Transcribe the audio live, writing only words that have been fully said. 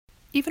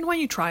Even when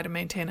you try to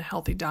maintain a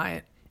healthy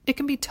diet, it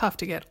can be tough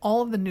to get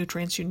all of the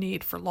nutrients you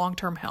need for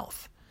long-term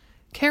health.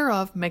 Care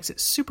of makes it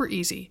super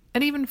easy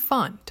and even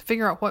fun to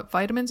figure out what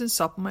vitamins and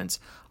supplements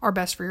are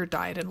best for your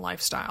diet and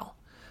lifestyle.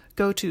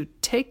 Go to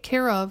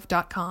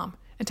takecareof.com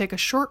and take a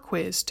short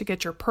quiz to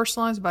get your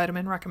personalized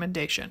vitamin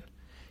recommendation.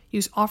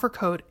 Use offer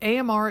code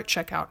AMR at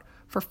checkout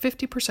for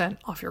 50%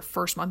 off your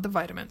first month of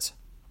vitamins.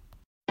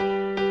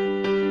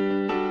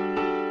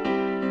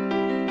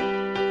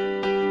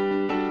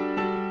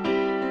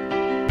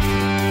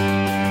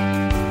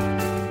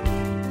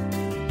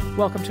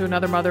 Welcome to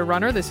another Mother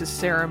Runner. This is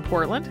Sarah in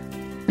Portland.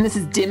 And this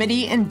is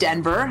Dimity in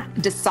Denver,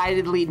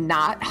 decidedly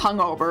not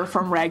hungover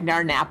from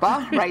Ragnar,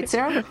 Napa. Right,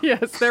 Sarah?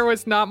 Yes, there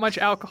was not much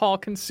alcohol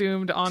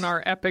consumed on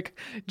our epic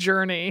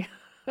journey.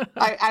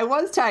 I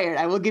was tired.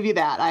 I will give you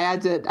that. I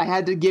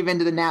had to give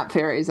into the nap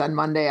fairies on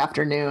Monday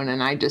afternoon.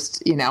 And I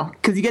just,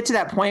 because you get to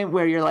that point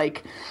where you're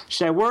like,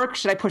 should I work?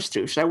 Should I push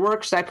through? Should I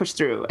work? Should I push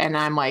through? And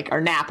I'm like,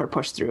 or nap or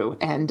push through.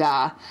 And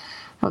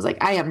I was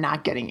like, I am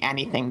not getting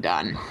anything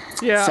done.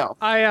 Yeah.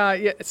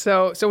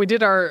 So we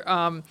did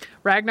our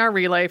Ragnar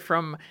relay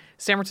from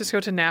San Francisco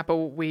to Napa.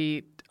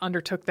 We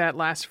undertook that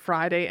last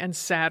Friday and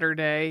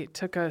Saturday. It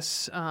took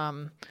us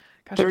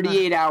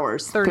 38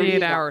 hours.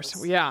 38 hours.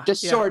 Yeah.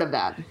 Just short of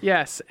that.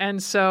 Yes.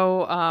 And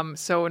so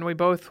when we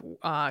both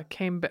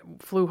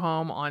flew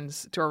home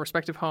to our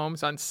respective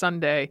homes on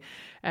Sunday,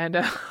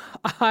 and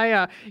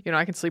I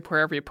can sleep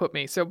wherever you put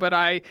me. So, but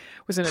I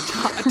was in a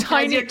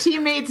tiny. Your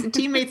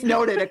teammates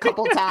noted a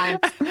couple times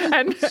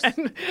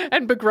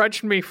and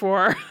begrudged me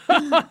for.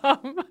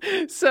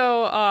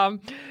 So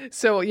on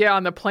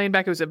the plane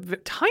back, it was a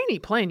tiny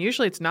plane.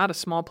 Usually, it's not a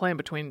small plane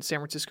between San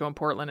Francisco and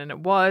Portland, and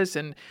it was.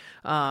 And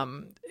I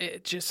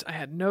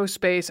had no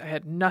space. I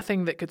had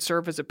nothing that could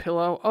serve as a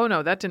pillow. Oh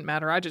no, that didn't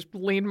matter. I just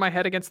leaned my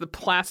head against the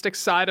plastic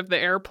side of the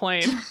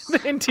airplane,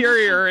 the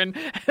interior, and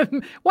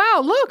wow,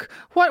 look.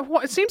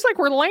 What? It seems like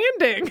we're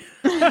landing.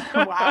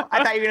 Wow.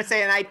 I thought you were going to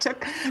say, and I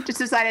just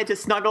decided to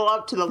snuggle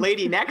up to the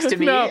lady next to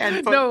me.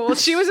 Well,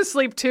 she was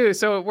asleep too.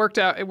 So it worked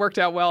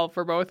out well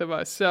for both of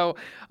us. So,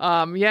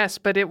 yes,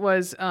 but it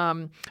was,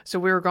 so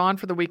we were gone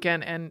for the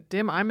weekend, and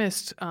Dim, I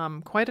missed,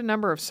 quite a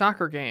number of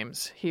soccer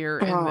games here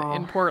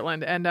in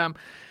Portland. And,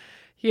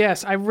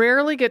 yes, I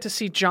rarely get to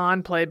see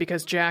John play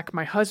because Jack,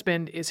 my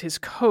husband, is his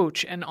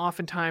coach, and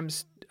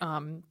oftentimes,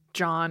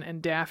 John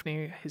and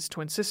Daphne, his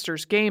twin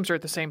sisters, games are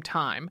at the same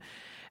time.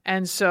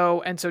 And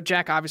so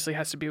Jack obviously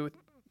has to be with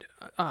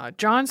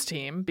John's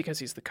team because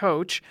he's the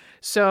coach.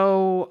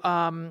 But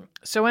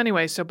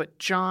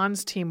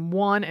John's team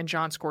won and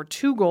John scored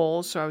 2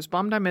 goals. So I was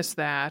bummed I missed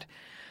that.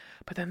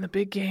 But then the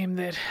big game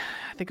that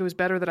I think it was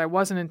better that I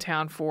wasn't in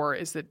town for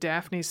is that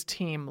Daphne's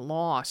team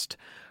lost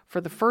for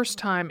the first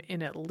time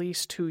in at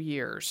least 2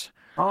 years.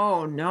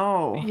 Oh,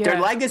 no. Yeah.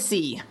 Their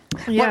legacy.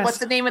 Yes. What's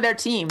the name of their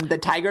team? The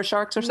Tiger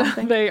Sharks or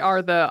something? They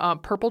are the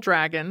Purple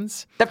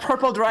Dragons. The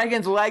Purple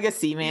Dragons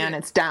legacy, man.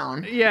 It's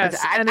down. Yes.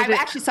 I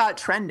actually saw it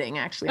trending,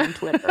 on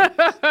Twitter.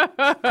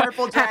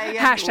 Purple Dragons.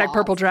 Hashtag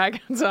Purple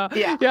Dragons.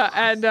 Yeah.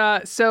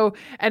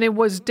 And it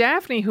was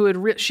Daphne who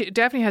had...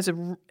 Daphne has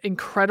an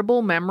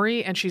incredible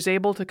memory, and she's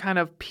able to kind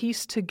of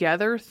piece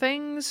together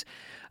things.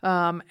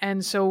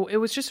 And so it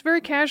was just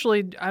very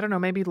casually, I don't know,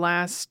 maybe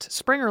last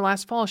spring or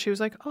last fall, she was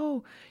like,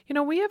 oh,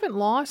 we haven't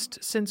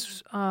lost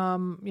since,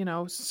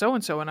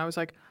 so-and-so. And I was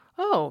like,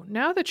 oh,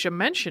 now that you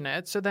mention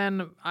it. So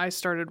then I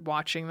started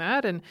watching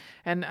that and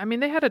I mean,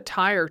 they had a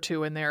tie or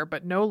two in there,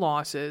 but no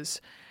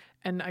losses.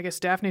 And I guess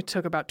Daphne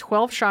took about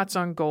 12 shots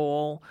on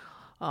goal.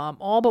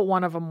 All but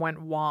one of them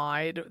went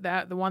wide.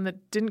 The one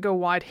that didn't go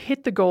wide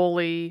hit the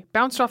goalie,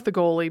 bounced off the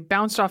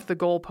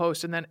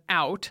goalpost, and then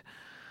out.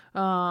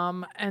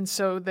 And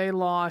so they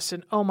lost,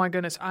 and oh my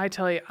goodness, I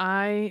tell you,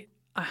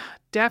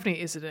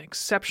 Daphne is an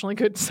exceptionally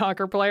good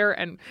soccer player,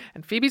 and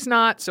Phoebe's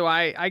not, so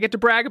I get to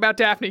brag about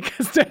Daphne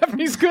because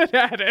Daphne's good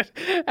at it,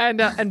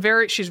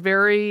 and she's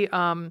very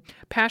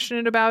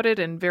passionate about it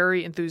and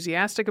very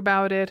enthusiastic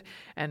about it,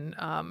 and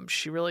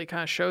she really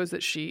kind of shows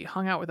that she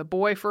hung out with a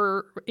boy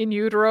in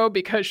utero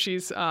because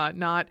she's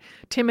not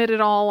timid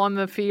at all on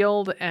the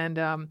field,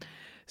 and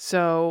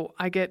so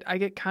I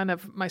get kind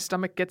of, my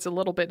stomach gets a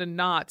little bit in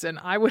knots, and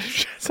I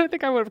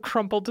think I would have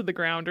crumpled to the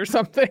ground or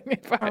something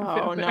if I'd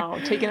been there. No,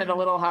 taking it a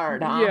little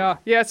hard, huh?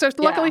 Yeah. So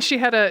luckily she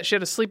had a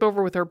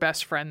sleepover with her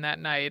best friend that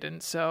night,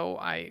 and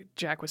so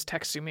Jack was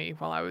texting me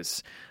while I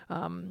was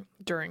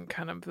during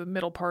kind of the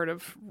middle part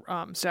of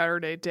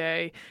Saturday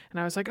day, and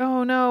I was like,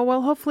 oh no,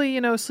 well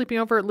hopefully sleeping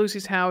over at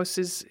Lucy's house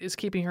is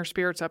keeping her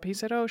spirits up. He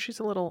said, oh, she's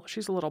a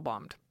little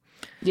bummed.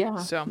 Yeah.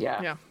 So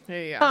yeah.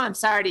 Oh, I'm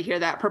sorry to hear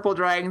that, Purple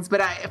Dragons.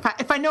 But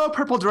if I know a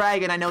Purple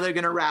Dragon, I know they're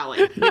going to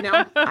rally. You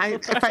know,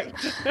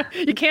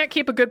 you can't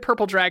keep a good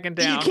Purple Dragon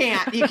down.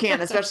 You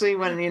can't, especially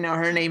when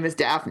her name is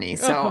Daphne.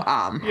 So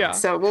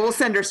So we'll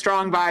send her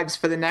strong vibes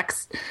for the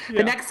next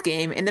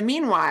game. In the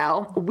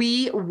meanwhile,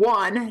 we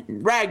won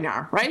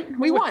Ragnar, right?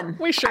 We won.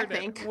 We sure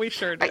did. We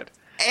sure did.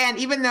 And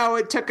even though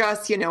it took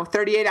us,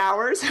 38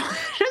 hours, it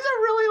was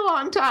a really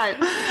long time.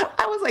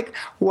 I was like,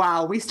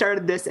 wow, we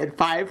started this at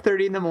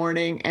 5:30 in the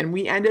morning and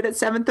we ended at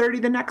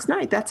 7:30 the next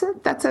night. That's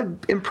a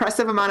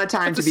impressive amount of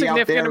time to be out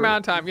there. Significant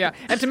amount of time, yeah.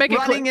 And to make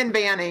running and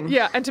vanning.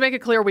 Yeah, and to make it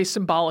clear, we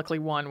symbolically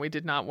won. We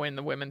did not win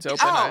the women's open.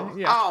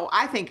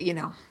 I think,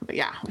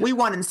 we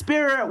won in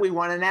spirit. We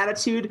won in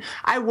attitude.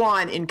 I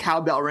won in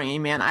cowbell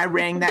ringing, man. I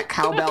rang that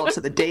cowbell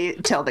till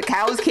the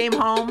cows came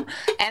home.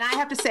 And I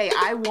have to say,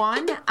 I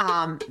won.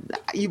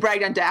 You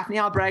bragged on Daphne.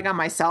 I'll brag on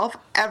myself.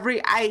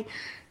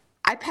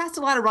 I passed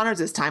a lot of runners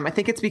this time. I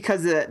think it's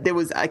because there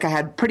was I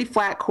had pretty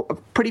flat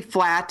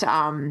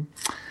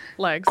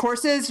legs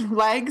courses,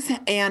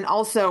 and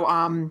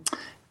also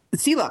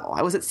sea level.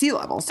 I was at sea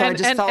level, so I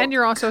just felt. And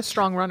you're also a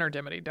strong runner,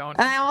 Dimity. Don't.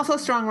 And I'm also a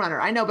strong runner.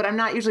 I know, but I'm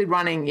not usually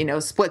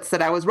running, splits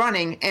that I was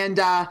running. And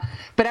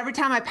but every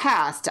time I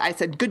passed, I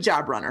said, "Good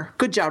job, runner.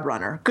 Good job,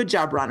 runner. Good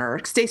job, runner.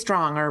 Stay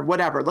strong," or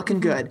whatever, looking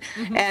good.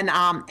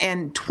 Mm-hmm.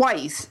 And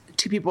twice,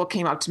 2 people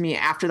came up to me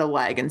after the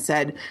leg and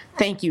said,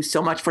 "Thank you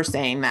so much for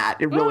saying that.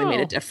 It really made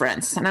a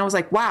difference." And I was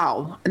like,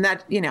 wow. And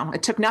that,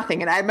 it took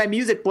nothing. And I had my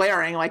music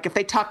blaring. Like, if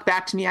they talked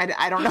back to me,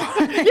 I don't know.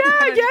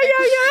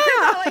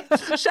 Yeah.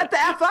 Like, shut the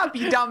F up,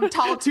 you dumb,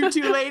 tall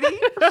tutu lady.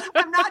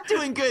 I'm not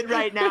doing good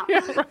right now.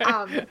 Yeah,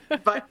 right.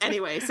 But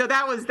anyway, so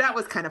that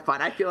was kind of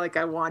fun. I feel like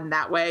I won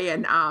that way.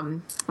 And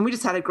we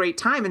just had a great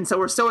time. And so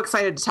we're so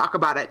excited to talk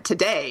about it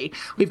today.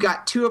 We've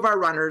got 2 of our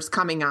runners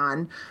coming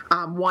on.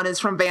 One is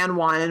from Van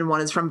 1 and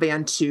one is from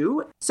Van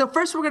 2. So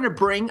first we're going to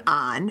bring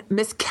on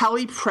Miss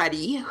Kelly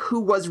Preddy, who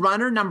was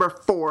runner number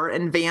 4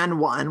 in Van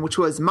 1, which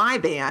was my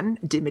van,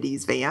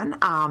 Dimity's van.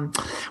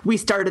 We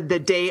started the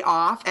day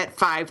off at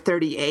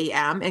 5:30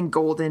 a.m. in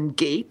Golden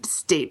Gate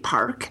State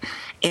Park.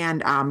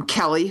 And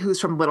Kelly, who's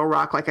from Little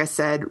Rock, like I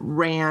said,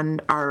 ran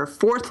our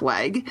 4th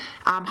leg.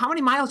 How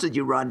many miles did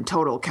you run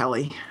total,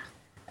 Kelly?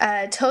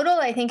 Total,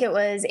 I think it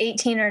was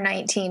 18 or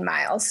 19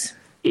 miles.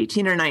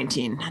 18 or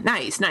 19.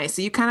 Nice. So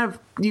you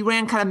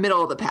ran kind of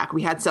middle of the pack.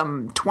 We had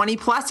some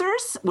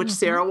 20-plussers, which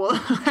Sarah will,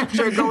 I'm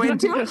sure, go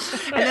into.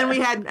 And then we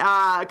had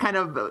kind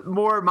of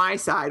more my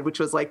side, which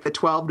was like the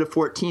 12 to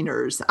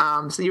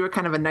 14ers. So you were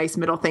kind of a nice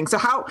middle thing. So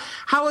how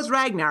was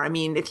Ragnar? I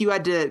mean, if you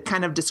had to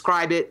kind of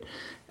describe it,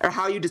 or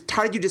how did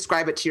you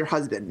describe it to your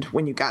husband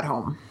when you got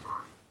home?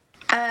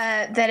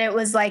 That it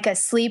was like a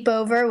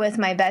sleepover with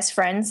my best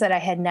friends that I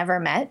had never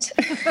met.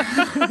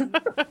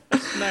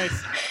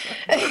 Nice.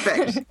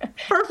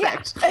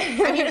 Perfect. Yeah.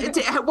 I mean,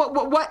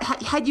 what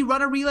had you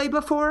run a relay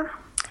before?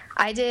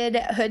 I did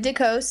Hood to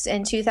Coast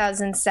in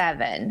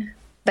 2007,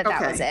 but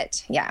that was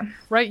it. Yeah.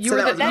 Right. You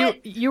were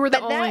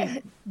the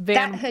only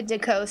van. That Hood to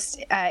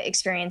Coast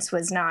experience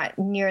was not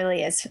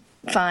nearly as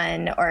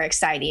fun or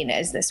exciting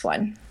as this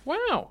one.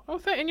 Wow.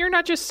 And you're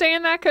not just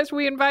saying that because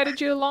we invited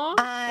you along?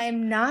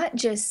 I'm not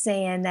just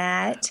saying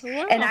that.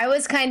 Wow. And I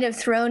was kind of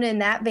thrown in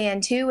that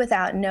van too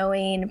without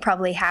knowing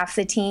probably half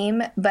the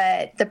team,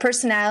 but the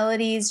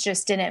personalities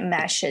just didn't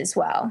mesh as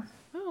well.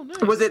 Oh, nice.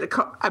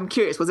 I'm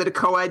curious, was it a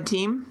co-ed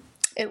team?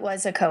 It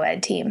was a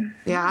co-ed team.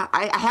 Yeah,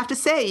 I have to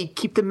say,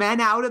 keep the men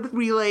out of the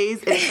relays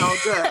and it's all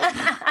good.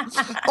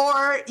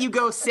 Or you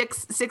go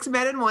six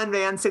men in one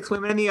van, 6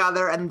 women in the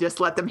other, and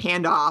just let them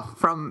hand off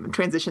from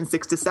transition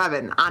 6 to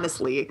 7.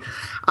 Honestly,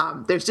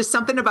 there's just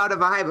something about a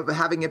vibe of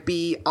having it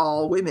be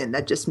all women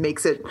that just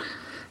makes it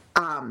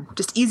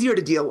just easier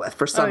to deal with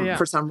for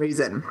some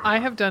reation. I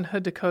have done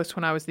Hood to Coast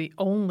when I was the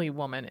only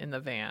woman in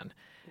the van.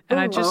 And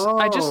I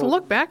just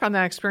look back on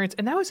that experience,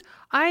 and that was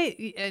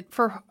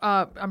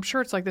I'm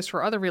sure it's like this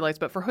for other relays,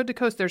 but for Hood to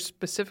Coast, there's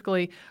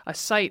specifically a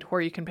site where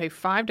you can pay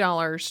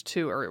 $5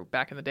 to, or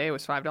back in the day it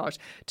was $5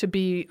 to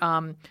be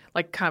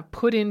like kind of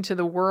put into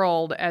the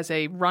world as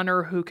a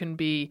runner who can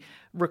be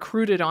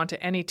recruited onto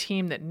any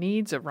team that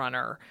needs a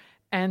runner.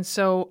 And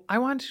so I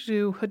wanted to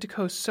do Hood to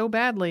Coast so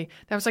badly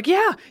that I was like,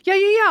 yeah,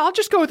 I'll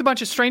just go with a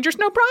bunch of strangers,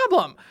 no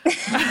problem.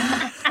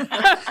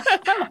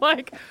 I'm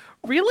like,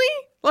 really?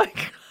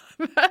 Like,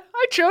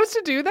 I chose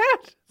to do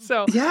that.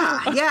 So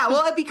yeah.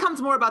 Well, it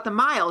becomes more about the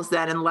miles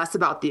then and less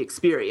about the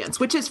experience,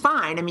 which is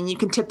fine. I mean, you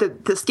can tip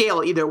the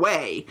scale either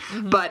way.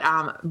 Mm-hmm.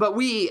 But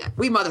we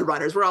mother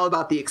runners, we're all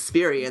about the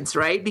experience,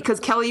 right? Because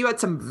Kelly, you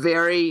had some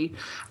very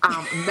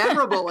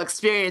memorable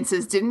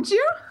experiences, didn't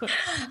you?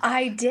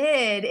 I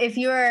did. If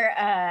you're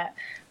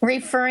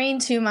referring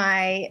to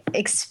my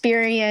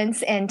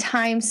experience and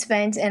time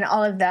spent in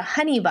all of the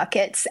honey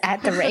buckets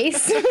at the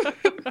race.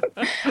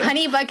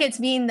 Honey buckets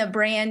being the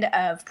brand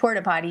of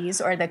porta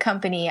potties, or the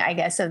company, I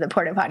guess, of the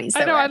porta potties.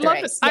 I know. I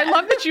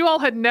love that you all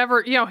had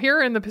never,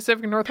 here in the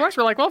Pacific Northwest,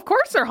 we're like, well, of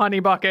course they're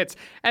honey buckets,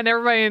 and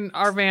everybody in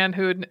our van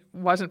who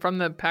wasn't from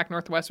the Pac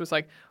Northwest was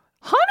like,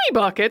 honey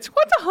buckets?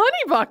 What's a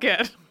honey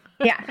bucket?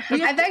 Yeah,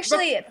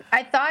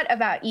 I thought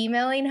about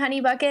emailing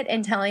Honey Bucket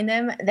and telling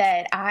them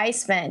that I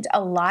spent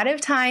a lot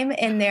of time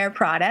in their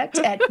product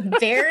at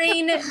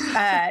varying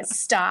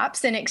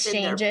stops and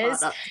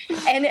exchanges,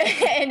 and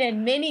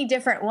in many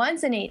different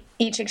ones in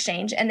each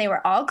exchange, and they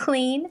were all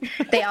clean.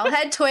 They all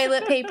had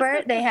toilet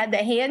paper. They had the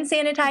hand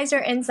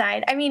sanitizer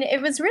inside. I mean,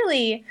 it was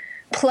really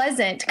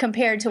pleasant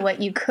compared to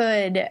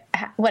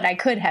what I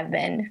could have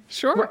been.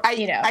 Sure. Are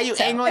you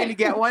angling to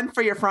get one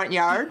for your front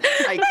yard?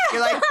 Like,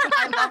 you're like,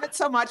 I love it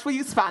so much. Will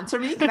you sponsor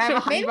me? Can I have a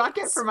honey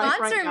bucket for my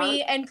front yard? Sponsor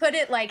me and put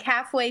it like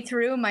halfway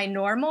through my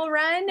normal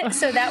run,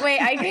 so that way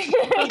I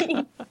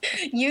can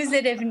use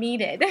it if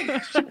needed.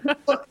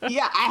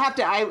 Yeah,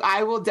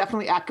 I will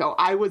definitely echo.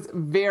 I was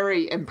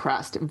very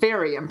impressed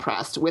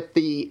with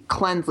the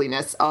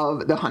cleanliness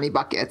of the honey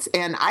buckets.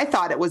 And I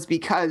thought it was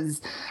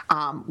because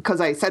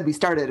I said we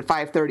started at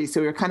 5:30,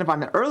 so we were kind of on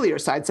the earlier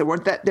side. So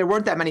there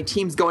weren't that many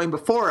teams going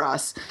before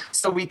us.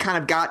 So we kind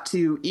of got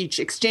to each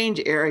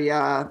exchange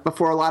area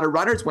before a lot of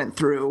runners went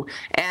through.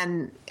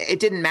 And it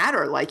didn't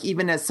matter. Like,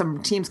 even as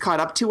some teams caught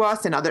up to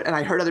us and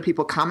I heard other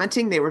people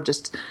commenting, they were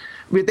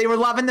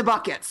loving the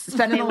buckets,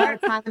 spending a lot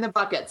of time in the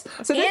buckets.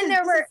 So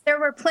there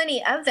were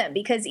plenty of them,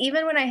 because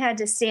even when I had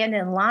to stand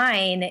in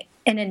line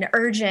in an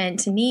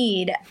urgent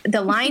need,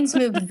 the lines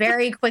moved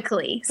very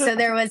quickly. So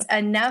there was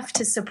enough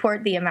to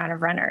support the amount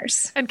of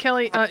runners. And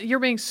Kelly, you're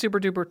being super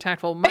duper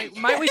tactful.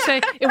 Might we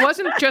say it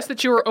wasn't just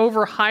that you were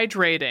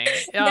overhydrating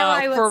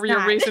for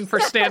your reason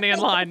for standing in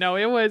line. No,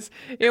 it was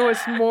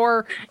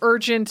more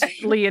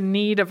urgently in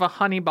need of a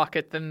honey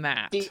bucket than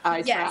that.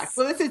 Yes.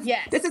 Well,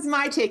 this is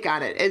my take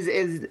on it.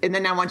 And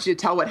then I want you to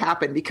tell what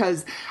happened,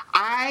 because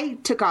I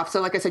took off.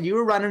 So like I said, you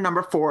were runner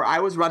number 4. I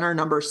was runner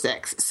number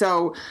 6.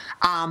 So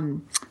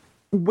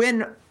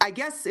when I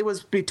guess it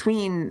was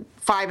between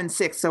 5 and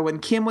 6. So when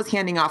Kim was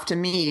handing off to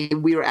me,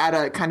 we were at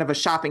a kind of a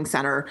shopping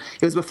center.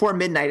 It was before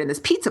midnight, and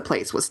this pizza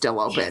place was still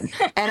open.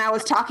 And I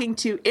was talking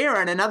to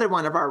Erin, another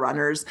one of our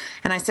runners,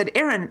 and I said,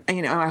 Erin,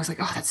 I was like,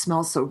 oh, that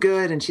smells so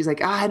good. And she's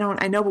like, I know,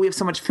 but we have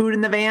so much food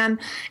in the van.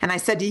 And I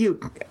said to you,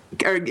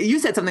 or you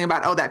said something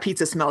about, oh, that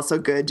pizza smells so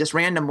good, just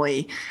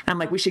randomly. And I'm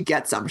like, we should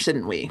get some,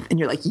 shouldn't we? And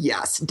you're like,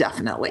 yes,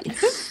 definitely.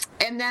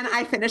 And then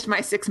I finished my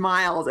 6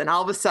 miles, and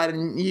all of a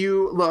sudden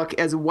you look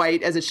as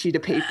white as a sheet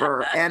of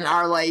paper and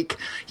are like,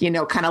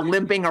 kind of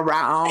limping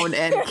around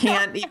and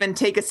can't even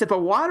take a sip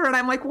of water. And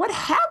I'm like, what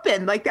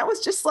happened? Like, that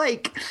was just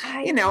like,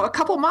 a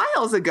couple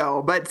miles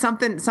ago, but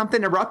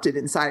something erupted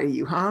inside of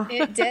you, huh?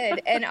 It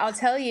did. And I'll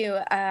tell you,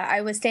 I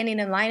was standing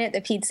in line at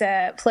the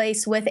pizza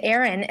place with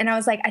Erin, and I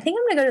was like, I think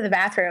I'm going to go to the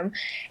bathroom.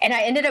 And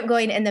I ended up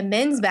going in the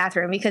men's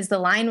bathroom because the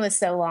line was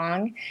so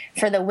long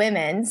for the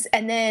women's.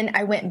 And then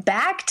I went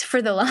back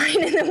for the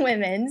line in the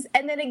women's,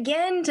 and then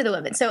again to the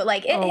women's. So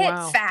it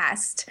hit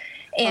fast.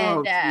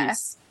 And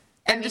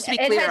and just to be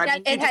clear,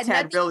 it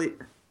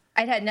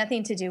had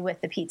nothing to do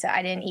with the pizza.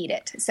 I didn't eat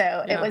it.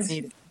 So it was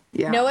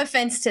no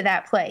offense to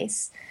that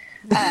place.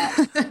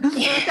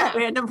 That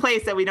random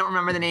place that we don't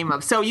remember the name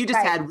of. So you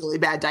just had really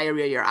bad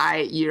diarrhea.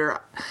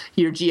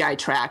 Your GI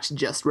tract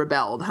just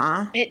rebelled,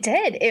 huh? It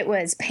did. It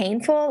was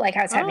painful. Like,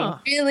 I was having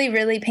really,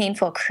 really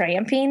painful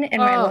cramping in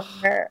my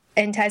lower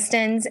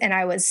intestines, and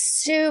I was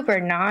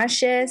super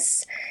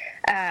nauseous.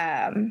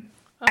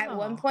 At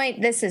one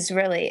point,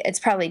 it's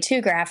probably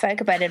too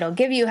graphic, but it'll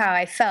give you how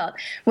I felt.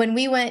 When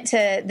we went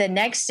to the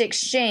next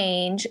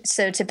exchange,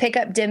 so to pick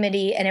up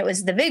Dimity, and it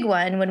was the big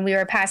one, when we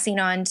were passing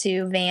on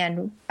to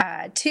van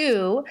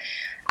 2,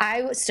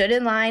 I stood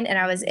in line and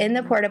I was in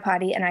the porta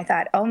potty, and I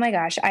thought, oh my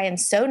gosh, I am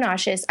so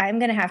nauseous. I'm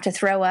going to have to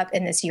throw up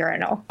in this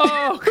urinal.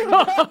 Oh,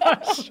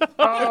 gosh.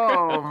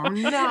 Oh,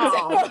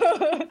 no.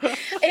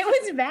 It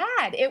was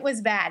bad. It was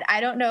bad. I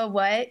don't know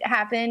what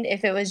happened,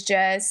 if it was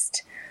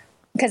just...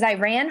 because I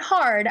ran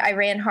hard. I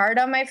ran hard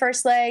on my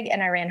first leg,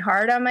 and I ran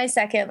hard on my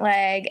second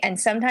leg. And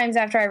sometimes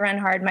after I run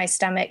hard, my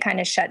stomach kind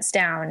of shuts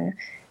down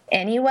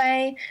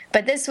anyway.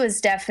 But this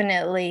was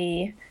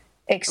definitely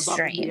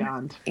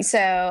extreme.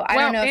 So I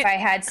don't know if I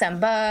had some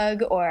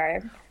bug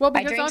or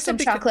I drank some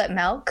chocolate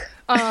milk.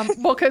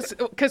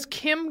 Because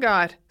Kim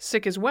got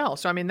sick as well.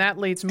 So, I mean, that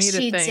leads me to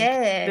think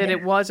that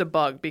it was a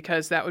bug,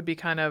 because that would be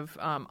kind of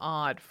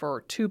odd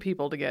for 2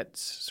 people to get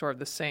sort of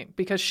the same.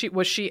 Because she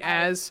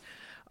as...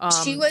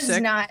 she was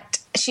sick?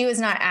 She was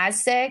not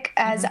as sick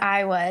as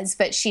I was,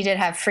 but she did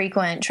have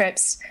frequent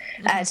trips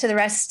to the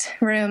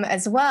restroom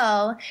as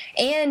well.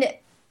 And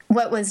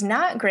what was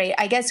not great,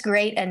 I guess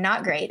great and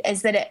not great,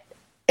 is that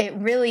it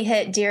really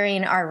hit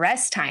during our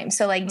rest time.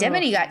 So like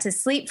Dimity got to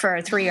sleep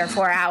for 3 or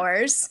 4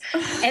 hours.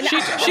 And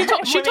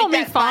she told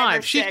me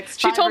 5. She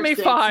told me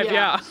 5.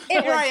 Yeah.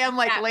 Here I am,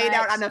 like laid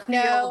out on a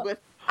field with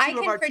 2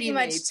 of our pretty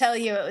teammates. much tell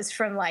you it was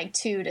from like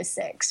 2 to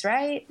 6,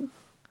 right?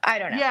 I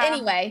don't know. Yeah.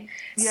 Anyway,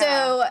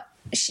 so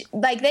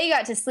they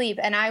got to sleep,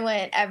 and I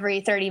went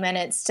every 30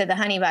 minutes to the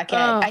honey bucket.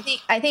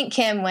 I think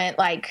Kim went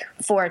like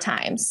 4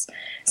 times.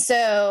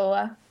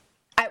 So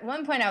at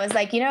one point I was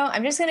like,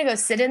 I'm just going to go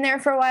sit in there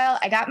for a while.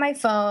 I got my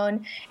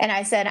phone, and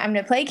I said, I'm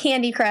going to play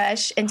Candy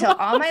Crush until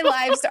all my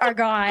lives are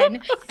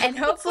gone, and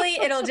hopefully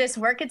it'll just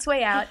work its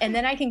way out, and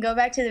then I can go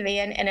back to the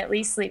van and at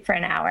least sleep for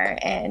an hour.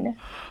 And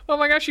Oh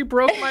my gosh, you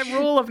broke my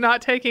rule of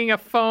not taking a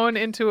phone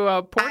into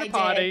a porta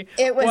potty.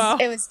 It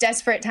was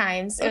desperate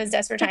times. It was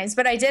desperate times.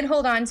 But I did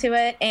hold on to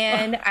it,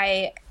 and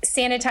I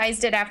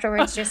sanitized it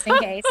afterwards just in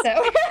case.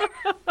 So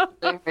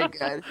Very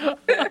good. Oh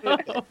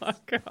my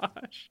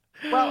gosh.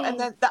 Well, and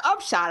then the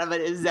upshot of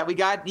it is that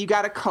you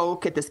got a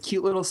Coke at this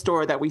cute little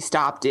store that we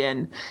stopped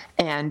in,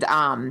 and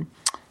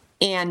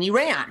you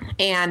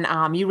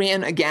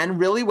ran again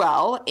really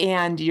well,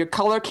 and your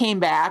color came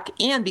back,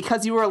 and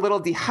because you were a little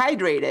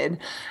dehydrated,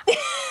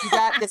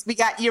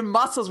 your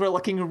muscles were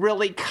looking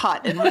really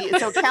cut, and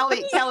so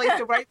Kelly,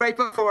 so right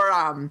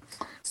before.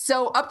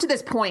 So up to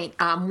this point,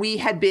 we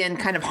had been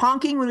kind of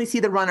honking when we see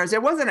the runners. There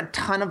wasn't a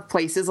ton of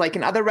places like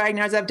in other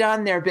Ragnars I've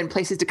done. There have been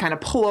places to kind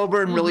of pull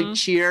over and really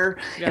cheer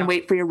and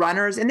wait for your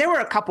runners. And there were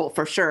a couple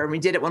for sure. And we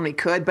did it when we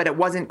could, but it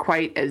wasn't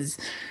quite as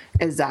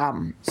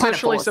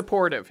socially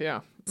supportive.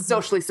 Yeah.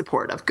 Socially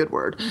supportive. Good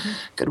word.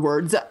 Good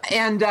words.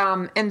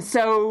 And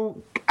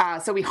so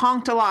we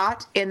honked a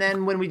lot. And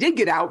then when we did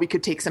get out, we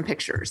could take some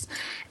pictures.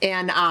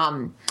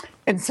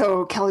 And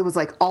so Kelly was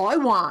like, all I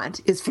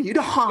want is for you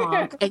to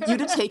honk and you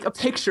to take a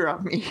picture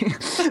of me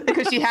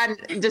because she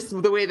hadn't, just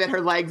the way that her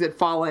legs had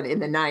fallen in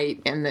the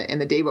night and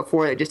the day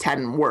before, it just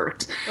hadn't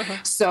worked.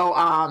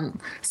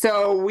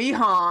 So we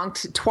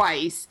honked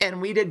twice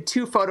and we did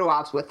 2 photo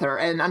ops with her.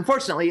 And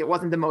unfortunately, it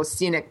wasn't the most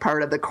scenic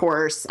part of the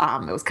course.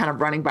 It was kind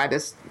of running by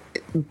this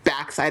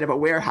backside of a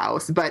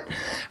warehouse, but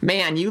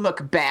man, you look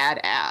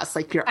badass.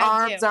 Like your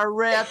arms are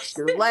ripped,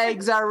 your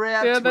legs are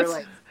ripped. Yeah,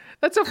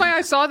 that's so funny. I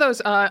saw those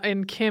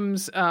in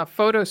Kim's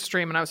photo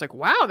stream, and I was like,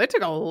 wow, they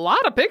took a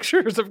lot of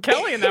pictures of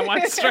Kelly in that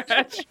one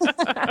stretch.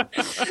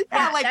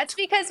 That's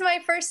because my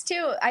first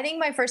 2, I think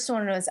my first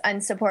one was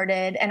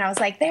unsupported, and I was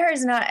like, there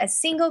is not a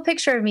single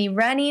picture of me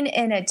running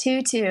in a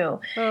tutu,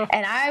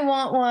 and I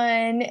want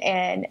one,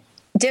 and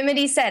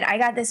Dimity said, I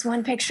got this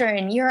one picture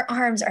and your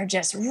arms are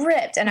just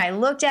ripped. And I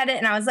looked at it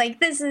and I was like,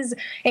 this is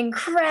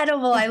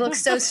incredible. I look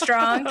so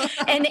strong.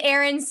 And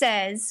Aaron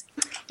says,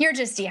 you're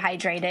just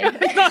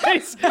dehydrated.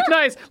 Nice.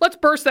 Let's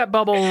burst that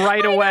bubble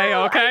right away,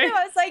 okay?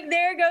 I was like,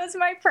 there goes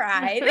my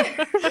pride.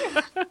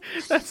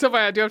 That's so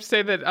funny. I do have to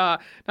say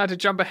that, not to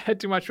jump ahead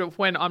too much, but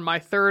when on my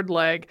 3rd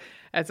leg,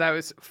 as I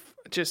was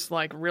just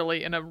like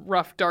really in a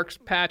rough, dark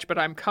patch, but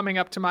I'm coming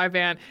up to my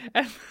van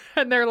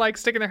and they're like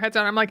sticking their heads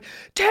out. I'm like,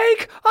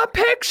 take a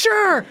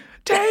picture,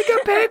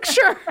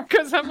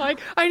 because I'm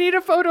like, I need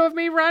a photo of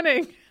me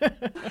running.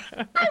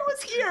 I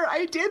was here.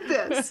 I did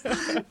this.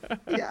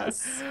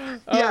 Yes.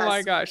 Oh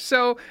my gosh.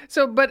 So,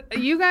 but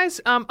you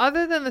guys,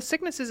 other than the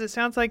sicknesses, it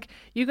sounds like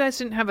you guys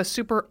didn't have a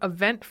super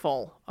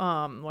eventful,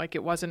 like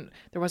there wasn't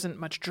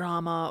much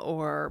drama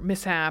or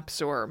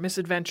mishaps or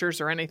misadventures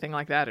or anything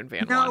like that in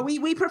Van No, One.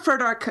 we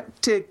preferred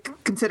to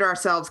consider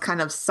ourselves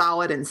kind of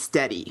solid and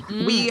steady.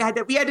 We had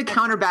to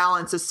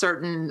counterbalance a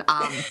certain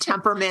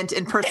temperament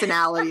and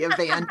personality of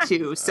Van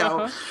 2.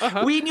 So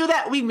we knew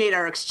that we made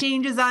our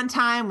exchanges on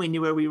time. We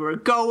knew where we were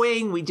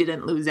going. We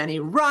didn't lose any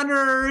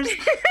runners.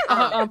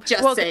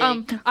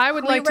 Saying. I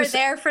would like we were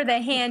there for the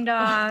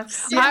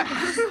handoffs.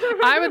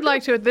 I would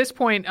like to, at this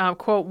point,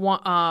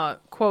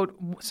 quote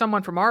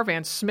someone from our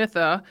van,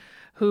 Smitha,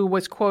 who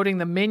was quoting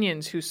the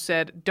Minions, who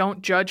said,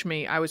 "Don't judge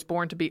me. I was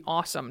born to be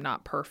awesome,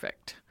 not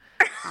perfect."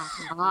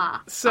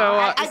 So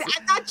I'm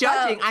not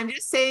judging. I'm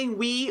just saying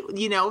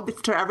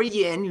to every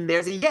yin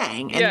there's a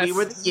yang, and we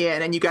were the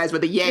yin, and you guys were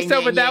the yang.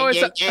 So, but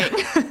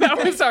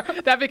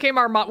that became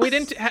our motto. We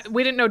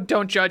didn't know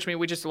 "Don't judge me."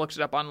 We just looked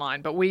it up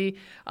online. But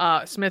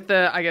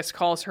Smitha, I guess,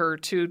 calls her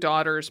 2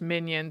 daughters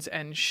Minions,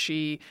 and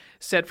she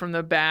said from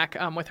the back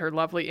with her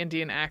lovely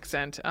Indian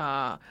accent,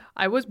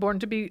 "I was born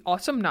to be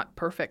awesome, not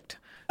perfect."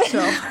 So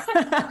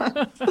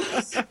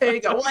there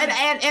you go. Well,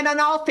 and in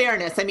all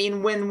fairness, I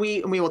mean, when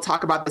we will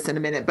talk about this in a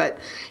minute, but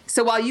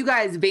so while you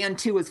guys, Van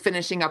 2 was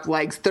finishing up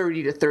legs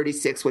 30 to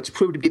 36, which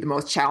proved to be the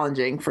most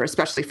challenging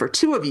especially for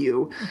 2 of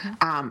you,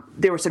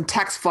 there were some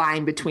texts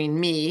flying between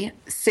me,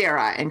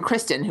 Sarah, and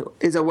Kristen, who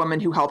is a woman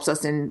who helps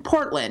us in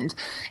Portland,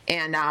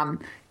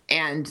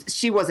 and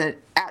she wasn't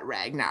at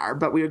Ragnar,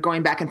 but we were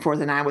going back and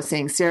forth, and I was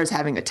saying, Sarah's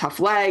having a tough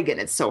leg,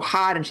 and it's so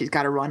hot, and she's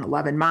got to run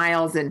 11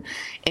 miles. And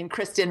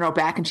Kristen wrote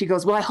back, and she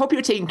goes, well, I hope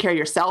you're taking care of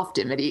yourself,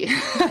 Dimity.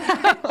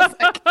 I was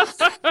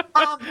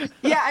like,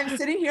 yeah, I'm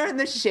sitting here in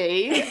the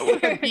shade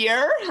with a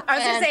beer. I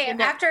was going to say,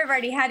 after I've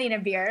already having a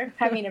beer.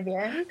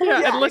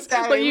 Yeah,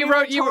 exactly.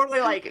 But you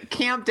totally like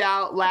camped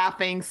out,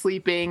 laughing,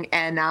 sleeping,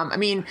 and I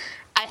mean,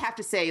 I have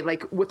to say,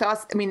 like, with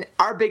us, I mean,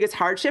 our biggest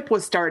hardship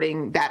was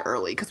starting that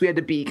early because we had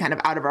to be kind of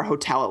out of our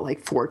hotel at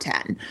like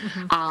 4:10.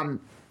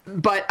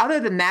 But other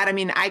than that, I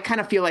mean, I kind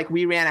of feel like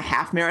we ran a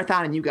half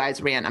marathon and you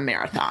guys ran a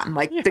marathon.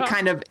 Like the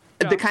kind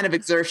of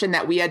exertion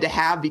that we had to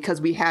have because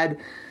we had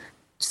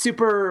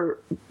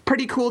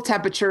pretty cool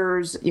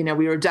temperatures. You know,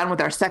 we were done with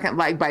our second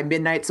leg by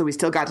midnight, so we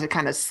still got to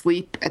kind of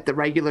sleep at the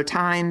regular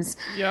times.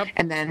 Yep.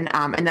 And then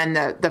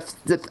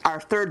our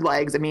third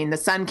legs, I mean, the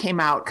sun came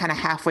out kind of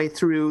halfway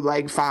through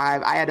leg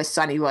 5. I had a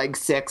sunny leg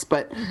 6,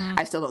 but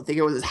I still don't think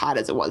it was as hot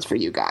as it was for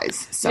you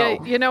guys. So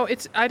yeah, you know,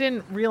 I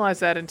didn't realize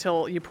that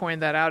until you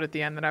pointed that out at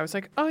the end, that I was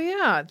like, oh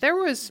yeah, there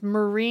was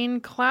marine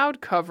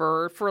cloud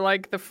cover for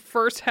like the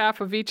first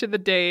half of each of the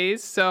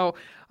days. So,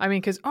 I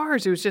mean, because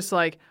ours, it was just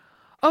like,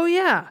 oh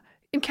yeah,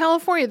 in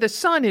California, the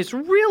sun is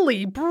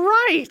really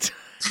bright.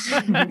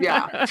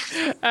 Yeah.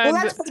 Well,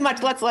 that's pretty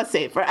much, let's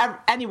say, for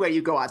anywhere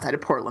you go outside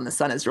of Portland, the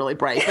sun is really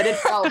bright. But it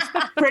felt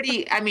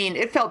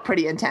it felt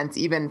pretty intense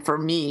even for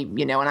me,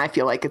 you know, and I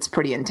feel like it's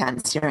pretty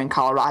intense here in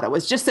Colorado. It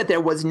was just that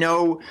there was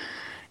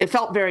it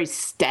felt very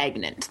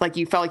stagnant. Like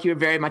you felt like you were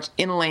very much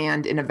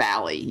inland in a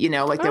valley, you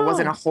know, like there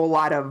wasn't a whole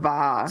lot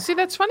of... See,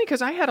 that's funny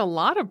because I had a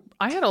lot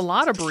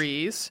of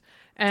breeze.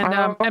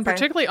 And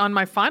particularly on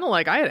my final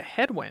leg, I had a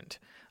headwind,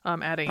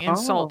 adding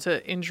insult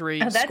to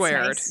injury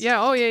squared. Nice.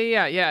 Yeah. Oh,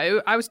 yeah.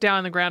 I was down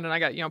on the ground and I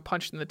got, you know,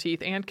 punched in the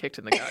teeth and kicked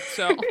in the gut.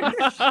 So,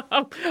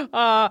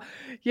 wow,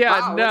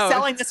 we're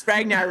selling this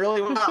Ragnar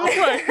really well.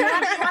 You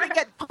want to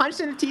get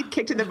punched in the teeth,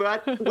 kicked in the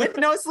butt with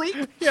no sleep?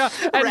 Yeah,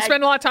 and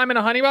spend a lot of time in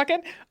a honey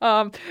bucket.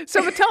 But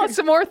tell us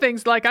some more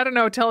things. Like, I don't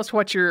know, tell us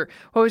what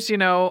was, you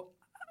know,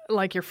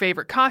 like your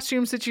favorite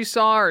costumes that you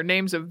saw or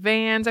names of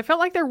vans. I felt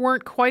like there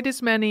weren't quite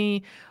as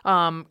many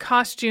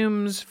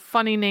costumes,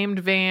 funny named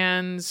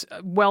vans,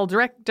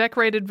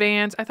 decorated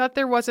vans. I thought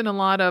there wasn't a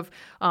lot of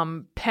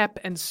pep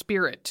and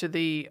spirit to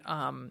the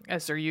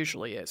as there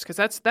usually is,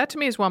 because that to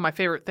me is one of my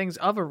favorite things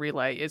of a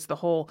relay, is the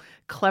whole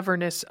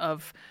cleverness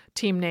of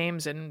team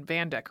names and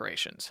van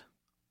decorations.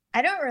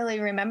 I don't really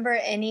remember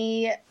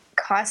any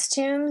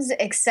costumes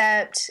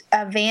except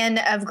a van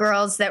of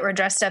girls that were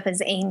dressed up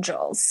as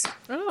angels.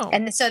 Oh.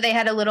 And so they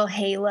had a little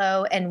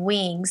halo and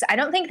wings. I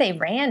don't think they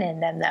ran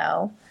in them,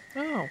 though.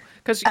 Oh,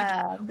 because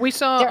we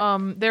saw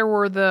there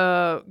were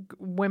the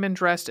women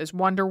dressed as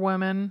Wonder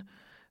Woman.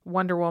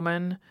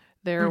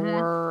 There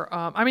were,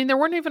 there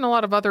weren't even a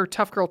lot of other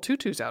tough girl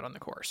tutus out on the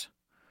course.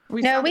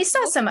 We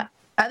saw some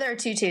other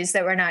tutus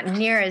that were not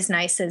near as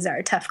nice as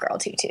our tough girl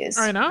tutus.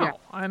 I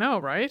know,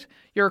 right?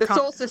 The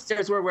Soul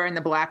Sisters were wearing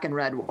the black and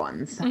red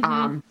ones.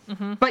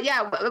 But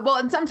yeah, well,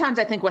 and sometimes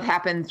I think what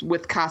happens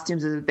with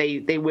costumes is that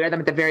they wear them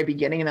at the very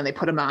beginning and then they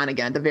put them on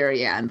again at the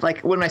very end.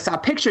 Like when I saw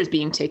pictures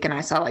being taken,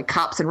 I saw like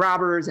cops and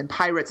robbers and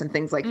pirates and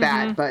things like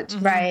that. But,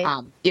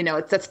 you know,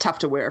 that's tough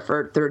to wear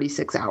for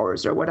 36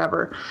 hours or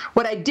whatever.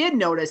 What I did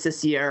notice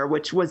this year,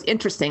 which was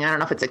interesting, I don't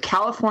know if it's a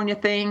California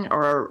thing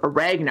or a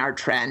Ragnar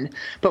trend,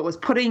 but was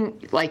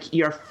putting like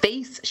your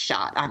face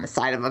shot on the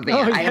side of a van.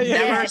 Oh, I have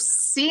never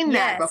seen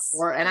that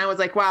before. And I was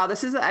like, wow,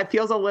 it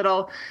feels a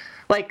little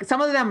like some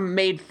of them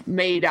made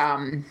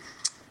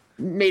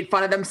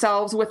fun of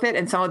themselves with it,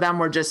 and some of them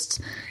were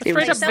just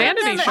straight up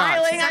vanity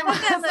shots. Some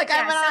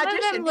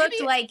of them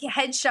looked like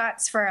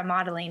headshots for a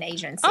modeling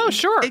agency. Oh,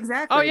 sure.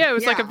 Exactly. Oh, yeah, it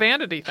was like a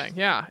vanity thing.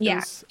 Yeah.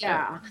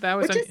 That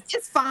was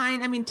it's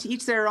fine. I mean, to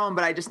each their own,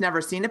 but I just never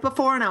seen it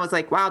before, and I was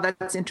like, wow,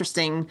 that's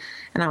interesting.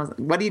 And I was like,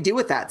 what do you do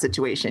with that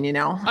situation, you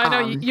know? I know.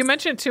 You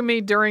mentioned it to me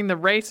during the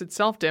race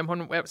itself, Dim,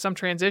 when some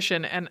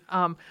transition, and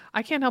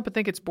I can't help but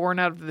think it's born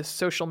out of the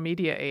social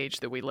media age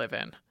that we live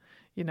in.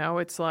 You know,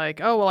 it's like,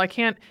 oh, well, I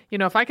can't, you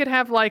know, if I could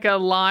have like a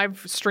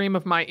live stream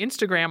of my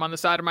Instagram on the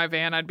side of my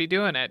van, I'd be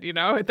doing it. You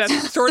know,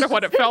 that's sort of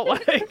what it felt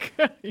like.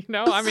 You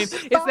know, I mean,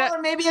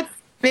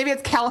 maybe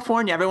it's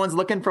California. Everyone's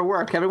looking for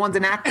work. Everyone's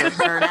an actor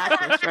or an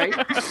actress,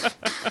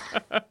 right?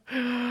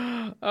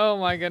 Oh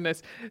my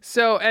goodness.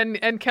 So,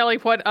 and Kelly,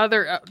 what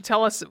other,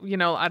 tell us, you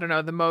know, I don't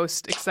know, the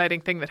most exciting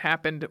thing that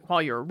happened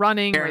while you were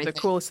running or the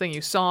coolest thing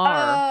you saw?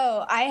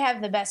 Oh, I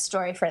have the best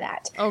story for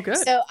that. Oh, good.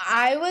 So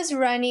I was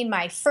running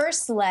my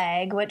first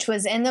leg, which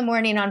was in the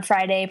morning on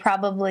Friday,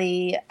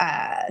 probably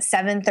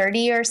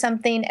 7:30 or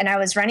something. And I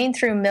was running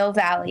through Mill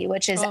Valley,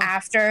 which is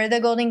after the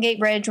Golden Gate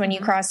Bridge when you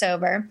cross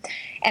over.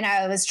 And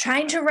I was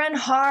trying to run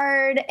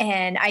hard,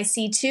 and I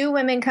see two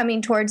women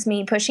coming towards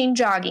me pushing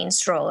jogging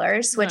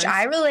strollers, which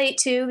I relate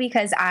to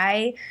because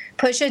I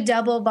push a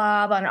double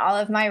bob on all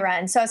of my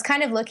runs. So I was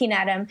kind of looking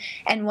at them,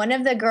 and one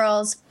of the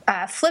girls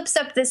flips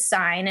up this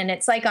sign, and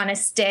it's like on a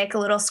stick, a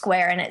little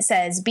square, and it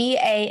says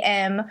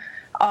BAMR,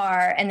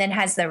 and then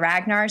has the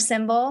Ragnar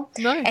symbol.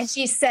 Nice. And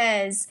she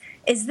says,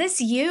 "Is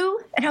this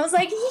you?" And I was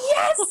like,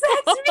 "Yes,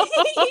 that's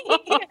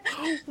me."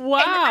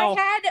 Wow. And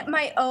I had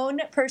my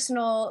own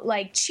personal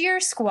like cheer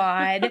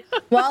squad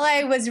while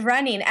I was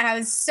running. And I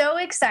was so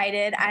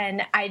excited,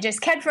 and I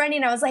just kept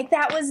running. I was like,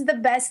 that was the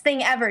best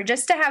thing ever,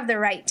 just to have the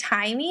right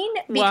timing,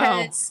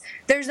 because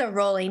there's a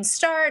rolling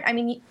start. I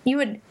mean, you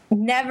would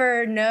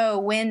never know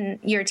when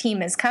your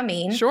team is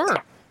coming. Sure.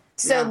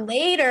 So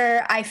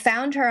later I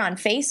found her on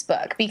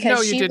Facebook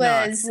because she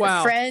was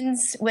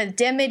friends with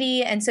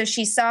Dimity. And so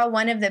she saw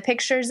one of the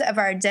pictures of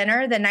our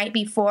dinner the night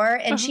before,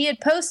 and she had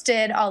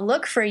posted, "I'll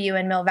look for you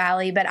in Mill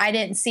Valley," but I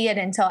didn't see it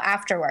until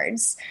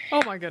afterwards.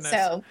 Oh my goodness.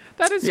 So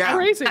that is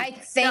crazy. I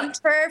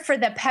thanked her for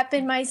the pep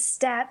in my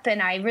step,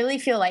 and I really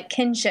feel like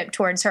kinship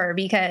towards her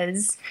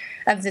because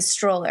of the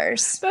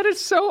strollers. That is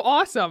so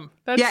awesome.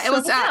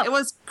 It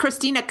was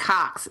Christina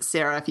Cox,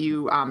 Sarah, if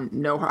you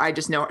know her. I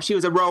just know her. She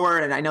was a rower,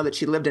 and I know that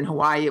she lived in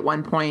Hawaii at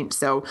one point.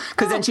 So,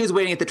 because then she was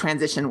waiting at the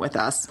transition with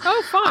us.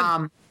 Oh,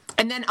 fun.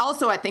 And then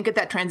also, I think at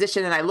that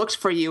transition, and I looked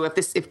for you.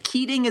 If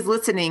Keating is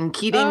listening,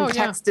 Keating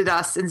texted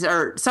us,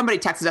 or somebody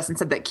texted us and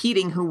said that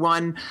Keating, who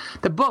won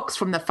the books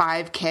from the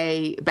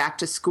 5K back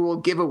to school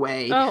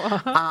giveaway,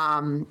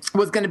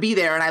 was going to be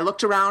there. And I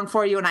looked around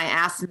for you, and I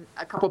asked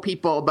a couple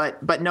people,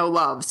 but no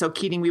love. So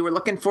Keating, we were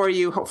looking for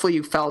you. Hopefully,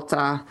 you felt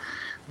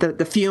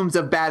the fumes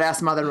of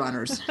badass mother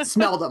runners.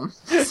 Smelled them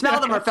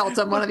or felt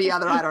them, one or the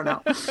other. I don't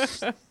know.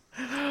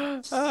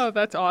 Oh,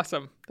 that's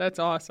awesome. That's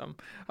awesome.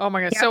 Oh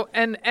my God. Yep. So,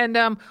 and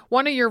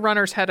one of your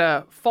runners had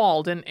a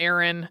fall. Didn't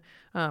Erin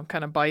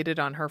kind of bite it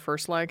on her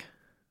first leg?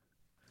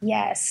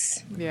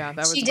 Yes. Yeah,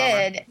 that was she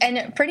did.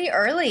 And pretty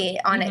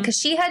early on it, because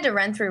she had to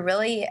run through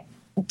really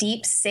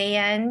deep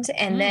sand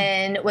and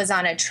then was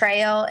on a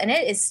trail, and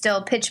it is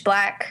still pitch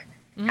black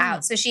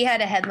out. So she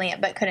had a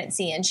headlamp but couldn't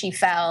see, and she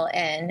fell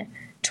and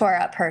tore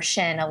up her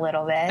shin a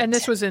little bit. And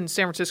this was in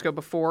San Francisco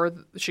before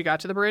she got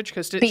to the bridge?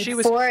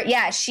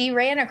 She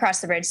ran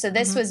across the bridge. So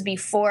this was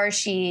before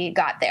she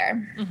got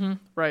there. Mm-hmm.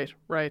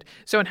 Right.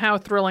 So, and how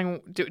thrilling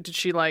did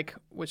she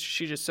was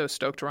she just so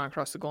stoked to run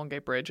across the Golden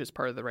Gate Bridge as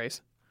part of the race?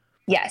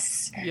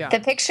 Yes. Yeah. The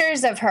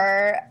pictures of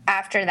her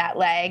after that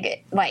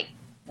leg,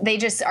 they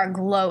just are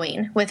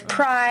glowing with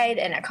pride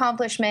and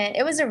accomplishment.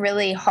 It was a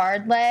really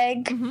hard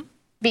leg.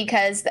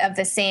 Because of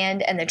the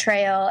sand and the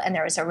trail, and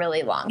there was a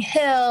really long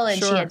hill, and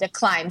she had to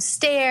climb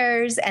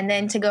stairs and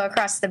then to go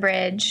across the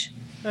bridge.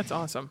 That's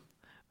awesome.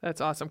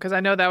 Because I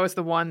know that was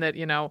the one that,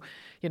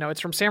 it's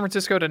from San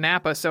Francisco to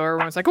Napa, so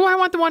everyone's like, oh, I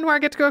want the one where I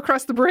get to go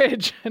across the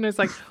bridge. And it's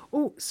like,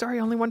 oh,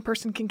 sorry, only one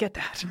person can get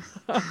that.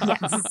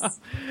 Yes.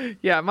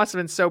 Yeah, it must have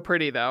been so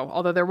pretty, though,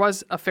 although there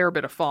was a fair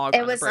bit of fog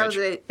on the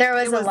bridge. There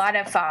was a lot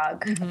of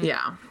fog.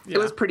 Yeah. It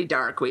was pretty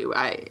dark. It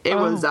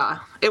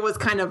was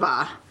kind of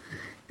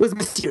it was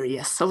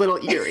mysterious, a little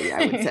eerie,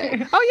 I would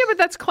say. Oh, yeah, but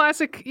that's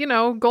classic,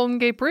 Golden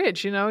Gate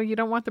Bridge. You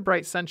don't want the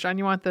bright sunshine.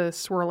 You want the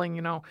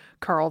swirling,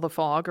 Carl the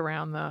fog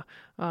around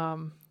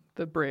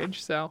the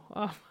bridge. So,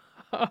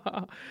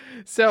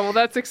 well,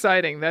 that's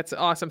exciting. That's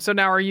awesome. So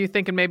now are you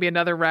thinking maybe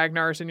another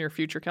Ragnar's in your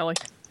future, Kelly?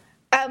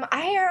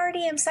 I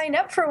already am signed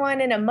up for one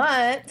in a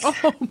month.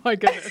 Oh, my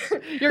goodness.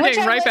 You're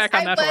getting right back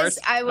on that horse.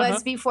 I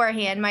was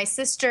beforehand. My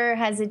sister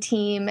has a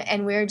team,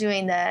 and we're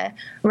doing the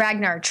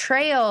Ragnar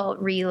Trail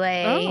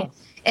Relay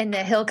in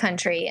the hill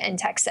country in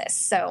Texas.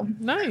 So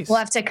nice. We'll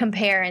have to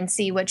compare and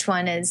see which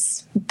one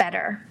is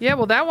better. Yeah,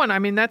 well, that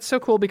one, that's so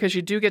cool because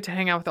you do get to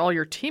hang out with all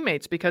your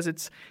teammates because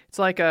it's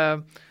like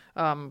a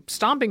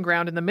stomping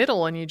ground in the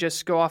middle, and you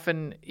just go off,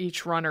 and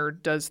each runner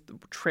does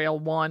trail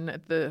one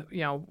at the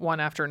one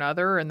after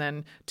another, and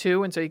then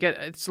two, and so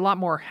it's a lot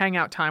more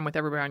hangout time with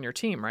everybody on your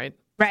team, right?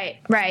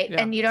 Right.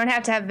 Yeah. And you don't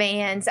have to have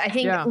vans. I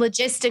think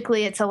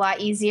logistically it's a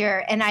lot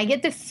easier, and I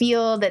get the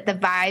feel that the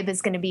vibe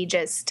is going to be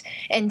just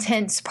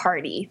intense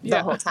party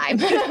the whole time.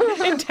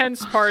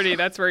 Intense party.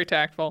 That's very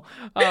tactful.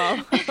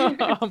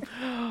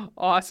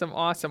 Awesome.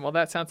 Well,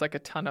 that sounds like a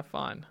ton of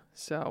fun.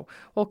 So,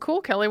 well, cool,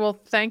 Kelly. Well,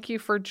 thank you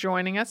for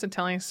joining us and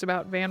telling us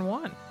about Van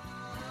 1.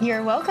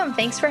 You're welcome.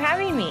 Thanks for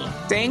having me.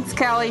 Thanks,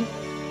 Kelly.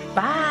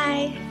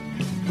 Bye.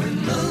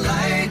 When the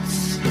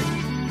lights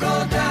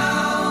go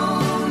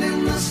down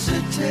in the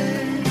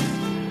city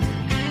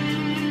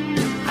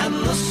and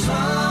the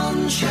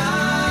sun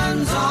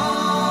shines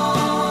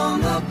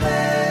on the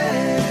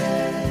bay.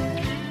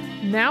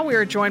 Now we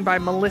are joined by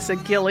Melissa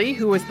Gilley,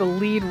 who is the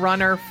lead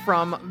runner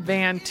from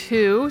Van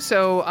 2.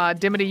 So,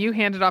 Dimity, you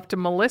handed off to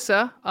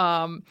Melissa.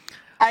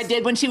 I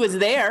did when she was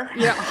there.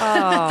 Yeah.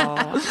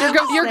 Oh.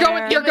 You're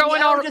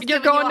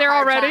going there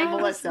already?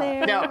 Melissa.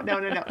 No.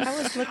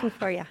 I was looking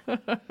for you.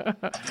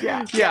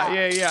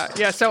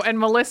 Yeah. So, and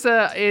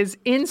Melissa is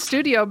in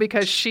studio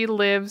because she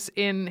lives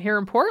here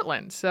in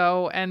Portland.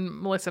 So, and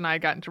Melissa and I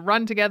got to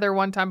run together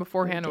one time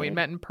beforehand, and we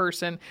met in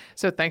person.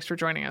 So, thanks for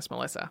joining us,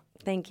 Melissa.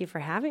 Thank you for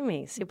having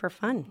me. Super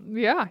fun.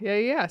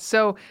 Yeah.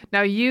 So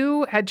now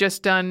you had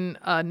just done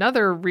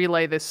another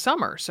relay this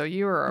summer. So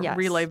you are a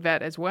relay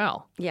vet as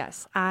well.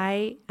 Yes.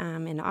 I,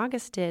 in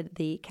August, did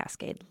the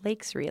Cascade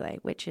Lakes Relay,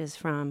 which is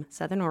from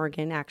Southern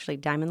Oregon, actually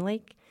Diamond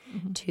Lake,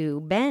 to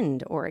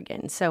Bend,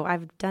 Oregon. So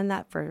I've done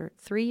that for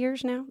 3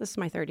 years now. This is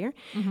my third year.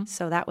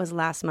 So that was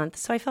last month.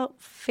 So I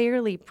felt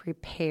fairly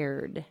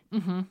prepared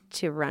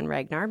to run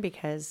Ragnar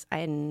because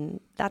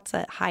that's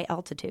a high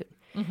altitude.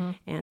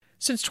 And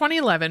since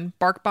 2011,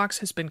 BarkBox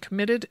has been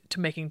committed to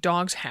making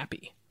dogs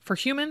happy. For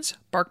humans,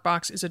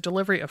 BarkBox is a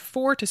delivery of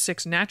 4 to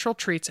 6 natural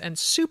treats and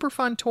super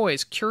fun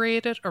toys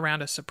curated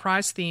around a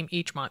surprise theme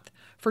each month.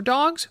 For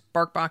dogs,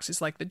 BarkBox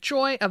is like the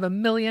joy of a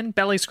million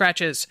belly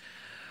scratches.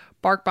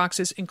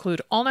 BarkBoxes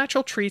include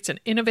all-natural treats and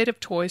innovative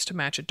toys to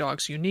match a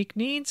dog's unique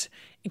needs,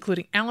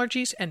 including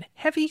allergies and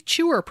heavy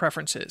chewer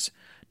preferences.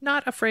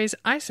 Not a phrase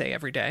I say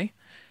every day.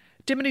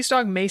 Dimity's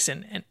dog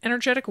Mason, an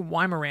energetic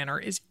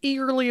Weimaraner, is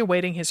eagerly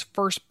awaiting his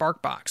first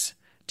BarkBox.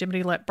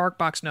 Dimity let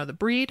BarkBox know the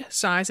breed,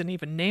 size, and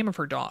even name of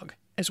her dog,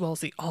 as well as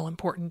the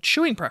all-important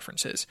chewing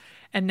preferences.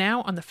 And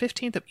now, on the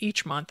 15th of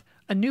each month,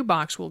 a new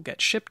box will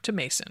get shipped to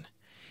Mason.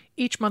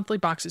 Each monthly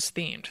box is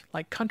themed,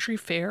 like Country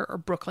Fair or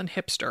Brooklyn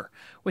Hipster,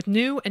 with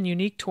new and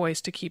unique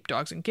toys to keep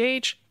dogs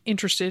engaged,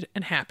 interested,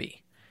 and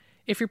happy.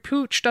 If your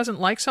pooch doesn't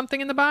like something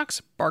in the box,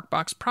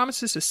 BarkBox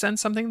promises to send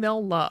something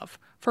they'll love,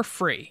 for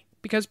free,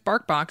 because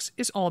BarkBox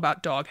is all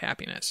about dog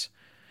happiness.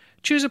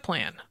 Choose a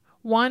plan.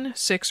 1,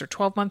 6, or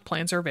 12-month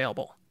plans are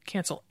available.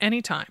 Cancel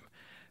anytime.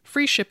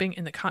 Free shipping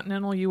in the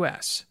continental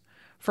U.S.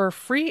 For a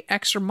free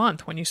extra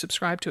month when you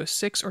subscribe to a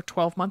 6 or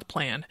 12-month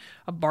plan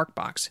of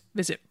BarkBox,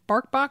 visit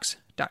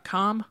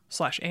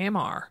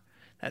barkbox.com/AMR.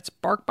 That's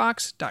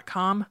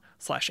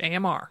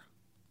barkbox.com/AMR.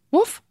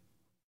 Woof!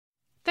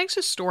 Thanks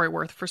to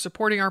Storyworth for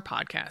supporting our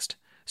podcast.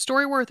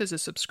 Storyworth is a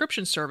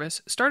subscription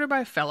service started by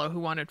a fellow who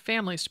wanted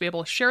families to be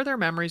able to share their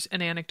memories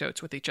and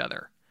anecdotes with each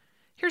other.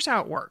 Here's how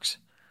it works.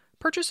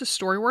 Purchase a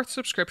Storyworth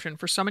subscription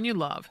for someone you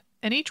love,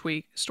 and each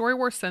week,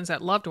 Storyworth sends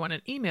that loved one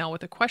an email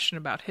with a question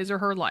about his or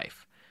her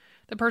life.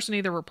 The person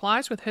either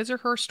replies with his or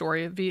her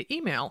story via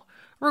email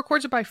or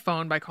records it by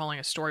phone by calling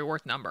a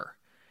Storyworth number.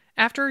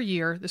 After a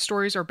year, the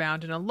stories are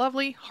bound in a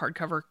lovely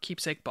hardcover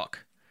keepsake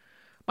book.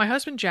 My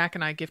husband Jack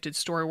and I gifted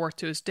Storyworth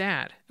to his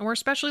dad, and we're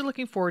especially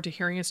looking forward to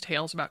hearing his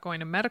tales about going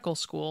to medical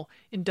school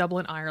in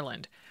Dublin,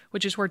 Ireland,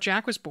 which is where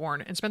Jack was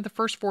born and spent the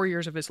first 4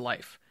 years of his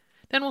life.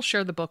 Then we'll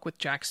share the book with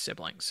Jack's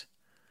siblings.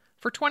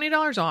 For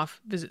 $20 off,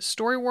 visit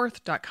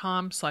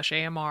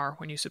storyworth.com/AMR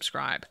when you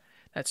subscribe.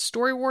 That's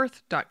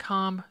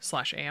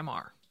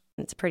storyworth.com/AMR.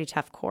 It's a pretty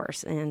tough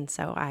course, and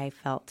so I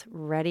felt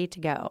ready to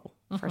go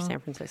for San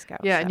Francisco.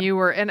 Yeah, so. And you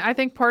were, and I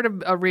think part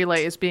of a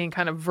relay is being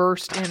kind of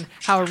versed in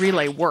how a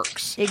relay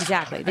works.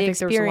 Exactly, the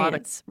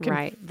experience,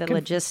 right? The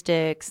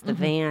logistics, the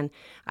van.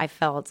 I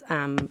felt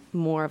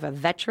more of a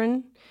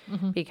veteran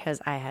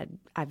because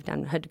I've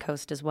done Hood to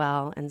Coast as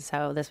well, and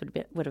so this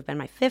would have been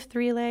my 5th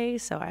relay.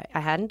 So I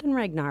hadn't done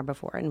Ragnar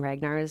before, and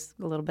Ragnar is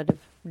a little bit of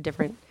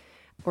different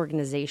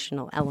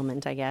organizational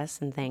element, I guess,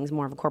 and things,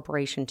 more of a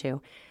corporation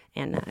too.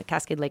 And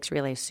Cascade Lakes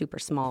Relay is super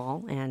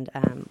small, and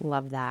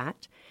love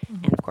that.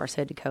 And of course,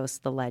 Hood to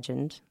Coast, the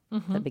legend,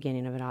 the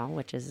beginning of it all,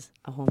 which is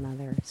a whole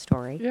nother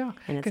story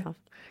in itself.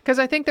 Because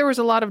I think there was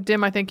a lot of,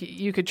 Dim, I think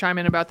you could chime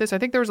in about this. I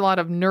think there was a lot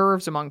of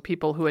nerves among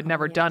people who had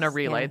never done a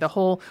relay. The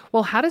whole,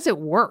 well, how does it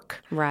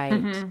work? Right.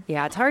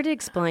 Yeah, it's hard to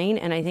explain,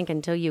 and I think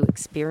until you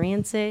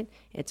experience it,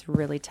 it's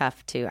really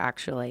tough to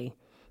actually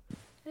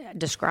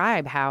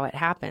describe how it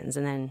happens.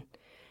 And then,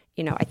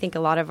 you know, I think a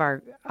lot of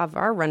our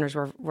runners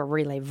were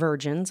relay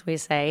virgins, we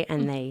say,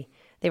 and they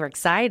were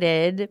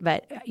excited,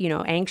 but, you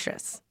know,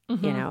 anxious,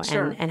 you know,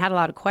 and had a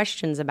lot of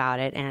questions about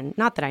it. And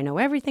not that I know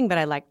everything, but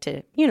I like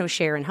to, you know,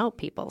 share and help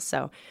people.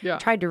 So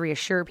tried to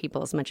reassure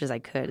people as much as I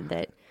could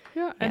that.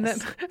 Yeah, and then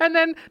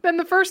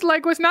the first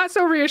leg was not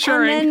so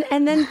reassuring.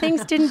 And then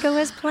things didn't go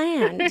as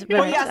planned. But,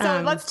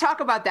 so let's talk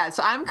about that.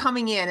 So I'm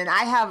coming in, and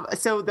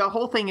so the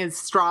whole thing is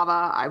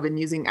Strava. I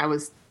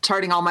was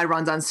charting all my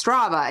runs on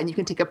Strava, and you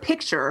can take a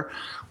picture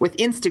with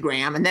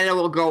Instagram, and then it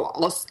will go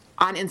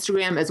on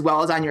Instagram as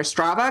well as on your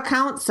Strava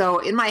account. So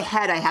in my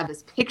head, I have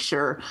this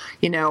picture,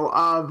 you know,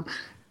 of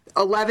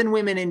 11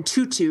 women in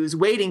tutus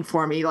waiting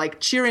for me, like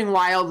cheering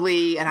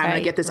wildly, and I'm going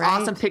to get this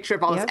awesome picture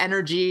of all this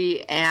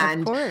energy.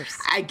 And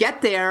I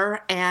get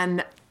there,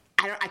 and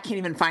I can't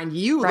even find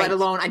you, let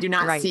alone I do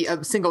not see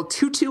a single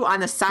tutu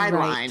on the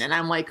sideline. And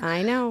I'm like,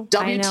 I know.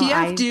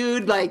 WTF,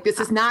 dude? Like, this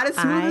is not as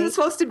smooth as it's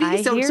supposed to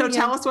be. So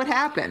tell us what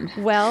happened.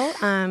 Well,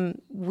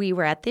 we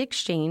were at the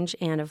exchange,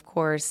 and of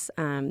course,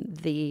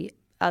 the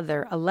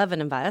other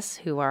 11 of us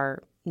who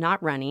are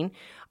not running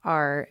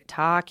are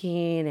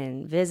talking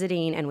and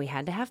visiting, and we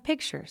had to have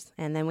pictures,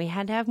 and then we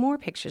had to have more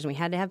pictures, and we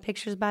had to have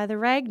pictures by the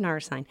Ragnar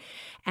sign.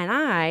 And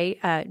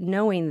I,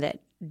 knowing that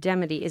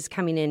Dimity is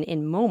coming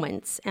in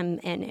moments,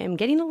 and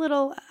getting a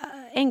little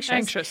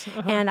anxious.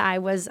 And I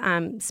was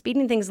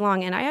speeding things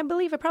along, and I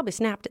believe I probably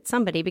snapped at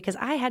somebody because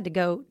I had to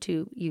go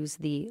to use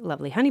the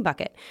lovely honey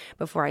bucket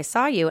before I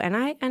saw you, and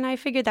I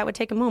figured that would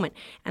take a moment,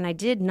 and I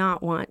did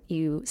not want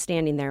you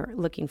standing there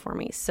looking for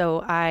me.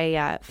 So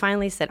I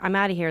finally said, I'm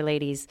out of here,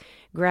 ladies,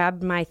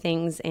 grabbed my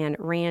things and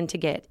ran to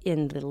get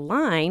in the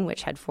line,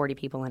 which had 40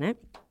 people in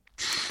it.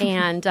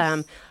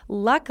 And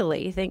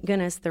luckily, thank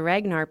goodness, the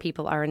Ragnar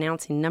people are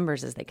announcing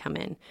numbers as they come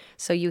in.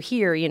 So you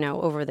hear, you know,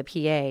 over the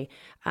PA,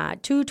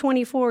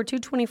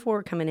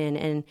 224 coming in.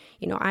 And,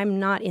 you know, I'm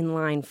not in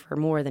line for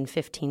more than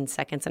 15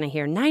 seconds. And I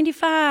hear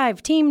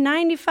 95, team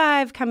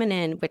 95 coming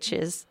in, which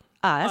is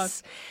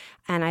us.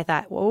 And I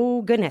thought,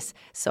 oh, goodness.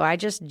 So I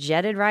just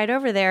jetted right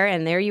over there,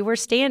 and there you were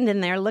standing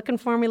there looking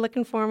for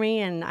me.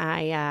 And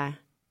I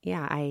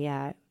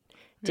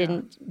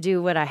didn't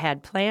do what I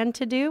had planned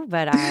to do,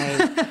 but I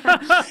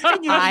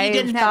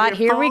thought,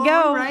 here we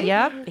go. Right?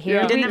 Yep,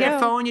 here we go. You didn't have your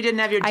phone. You didn't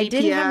have your GPS. I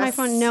didn't have my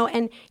phone. No,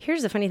 and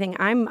here's the funny thing.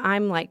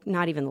 I'm like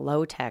not even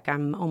low tech.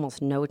 I'm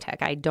almost no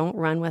tech. I don't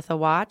run with a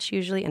watch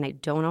usually, and I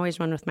don't always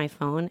run with my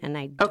phone, and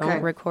I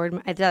don't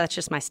record. That's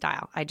just my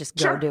style. I just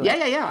go do it.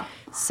 Yeah.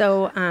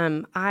 So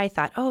I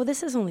thought, oh,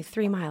 this is only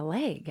 3 mile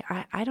leg.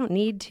 I don't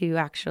need to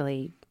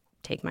actually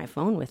take my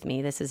phone with me.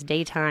 This is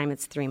daytime.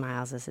 It's 3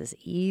 miles. This is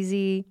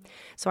easy.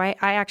 So I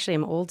actually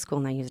am old school,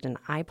 and I used an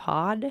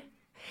iPod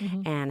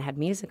and had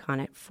music on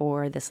it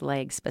for this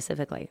leg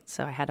specifically.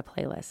 So I had a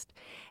playlist,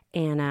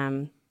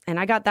 and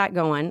I got that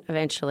going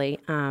eventually.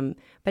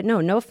 But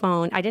no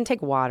phone. I didn't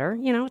take water.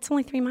 It's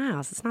only 3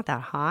 miles. It's not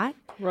that hot.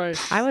 Right.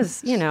 I was,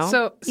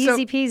 so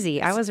easy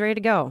peasy. I was ready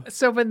to go.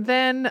 So, but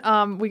then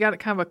we got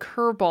kind of a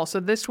curveball. So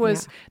this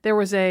was there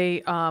was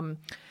a.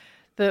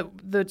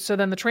 So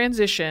then the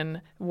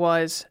transition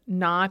was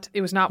not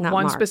one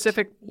marked.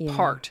 Specific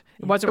part.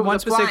 It wasn't one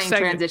specific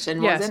segment.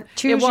 Transition, yes. wasn't?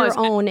 Choose your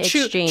own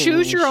exchange.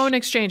 Choose your own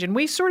exchange, and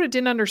we sort of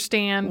didn't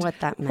understand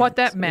what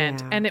that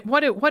meant. Yeah. And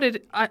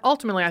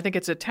ultimately, I think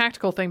it's a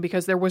tactical thing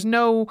because there was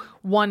no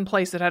one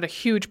place that had a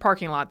huge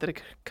parking lot that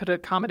it could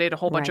accommodate a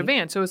whole bunch of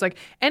vans. So it was like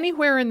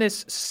anywhere in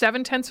this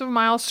 0.7 of a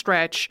mile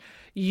stretch,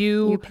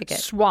 you pick it.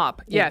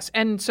 swap. Yeah. Yes,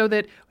 and so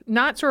that.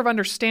 Not sort of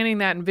understanding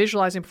that and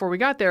visualizing before we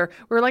got there,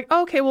 we were like,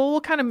 oh, okay, well,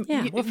 we'll kind of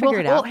we'll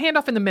figure it out. We'll hand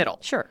off in the middle.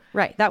 Sure,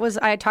 right.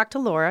 I talked to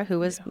Laura, who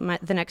was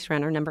the next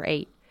runner, number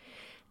 8.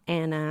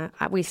 And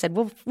we said,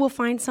 we'll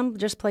find some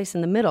just place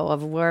in the middle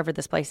of wherever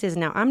this place is.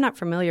 Now, I'm not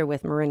familiar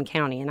with Marin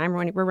County, and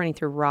we're running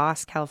through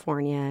Ross,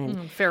 California,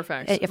 and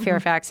Fairfax.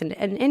 Fairfax. And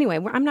anyway,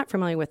 I'm not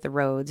familiar with the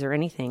roads or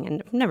anything,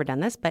 and I've never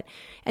done this,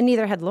 and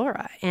neither had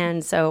Laura.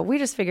 And so we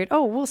just figured,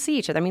 we'll see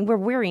each other. I mean, we're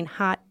wearing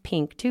hot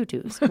pink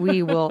tutus.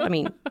 We will,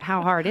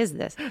 how hard is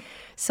this?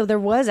 So there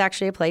was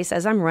actually a place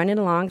as I'm running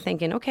along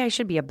thinking, okay, I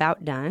should be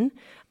about done.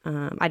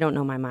 I don't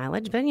know my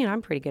mileage, but,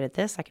 I'm pretty good at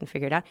this. I can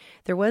figure it out.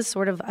 There was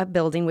sort of a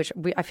building, which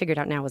I figured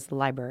out now was the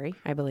library,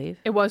 I believe.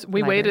 It was.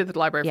 We waited at the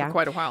library for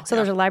quite a while. So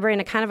there's a library,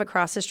 and kind of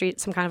across the street,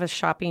 some kind of a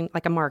shopping,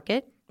 like a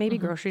market, maybe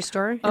grocery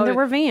store. And there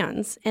were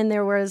vans, and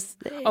there was...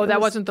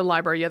 that wasn't the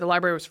library. Yeah, the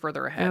library was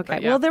further ahead. Okay.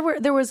 But, yeah. Well,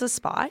 there was a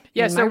spot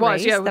yes, there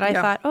was. Yeah, that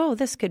I thought,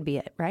 this could be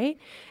it, right?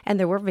 And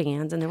there were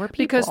vans, and there were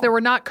people. Because there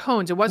were not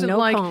cones. It wasn't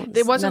cones,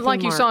 it wasn't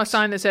like you saw a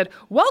sign that said,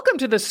 welcome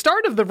to the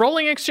start of the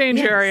rolling exchange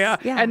area.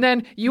 Yeah. And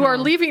then you are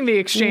leaving the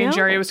exchange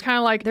area. It was kind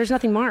of like... There's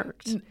nothing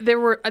marked.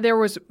 There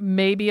was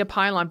maybe a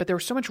pylon, but there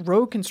was so much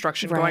road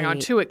construction going on,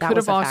 too. It could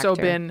have also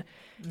been...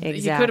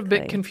 Exactly. You could have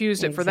been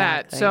confused it for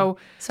that. So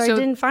I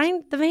didn't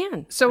find the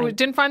van. So we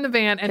didn't find the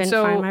van, and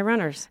couldn't find my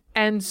runners.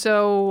 And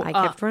so I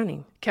kept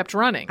running. I kept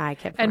running.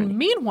 And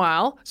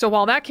meanwhile, so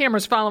while that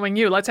camera's following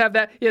you, let's have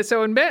that. Yeah.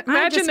 So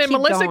imagine that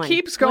Melissa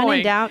keeps going. When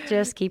in doubt,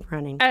 just keep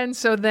running. And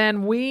so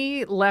then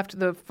we left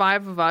the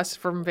 5 of us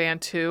from van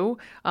 2,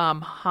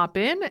 hop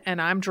in,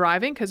 and I'm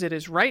driving because it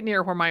is right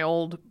near where my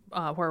old.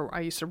 Where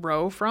I used to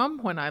row from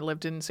when I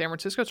lived in San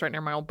Francisco. It's right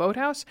near my old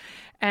boathouse.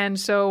 And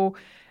so.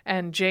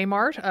 And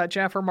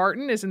Jennifer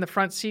Martin, is in the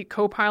front seat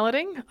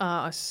co-piloting,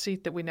 a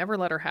seat that we never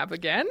let her have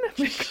again.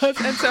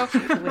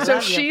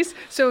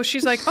 So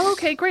she's like, oh,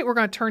 okay, great. We're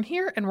going to turn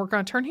here, and we're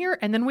going to turn here,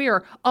 and then we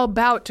are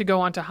about to go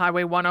onto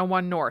Highway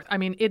 101 North. I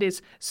mean, it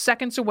is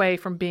seconds away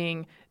from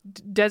being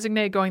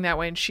designated going that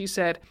way. And she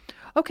said,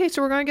 okay,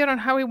 so we're going to get on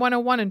Highway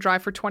 101 and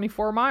drive for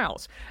 24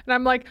 miles. And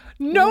I'm like,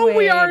 no,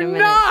 we are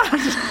not.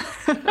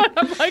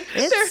 I'm like,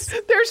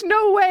 there's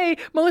no way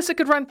Melissa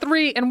could run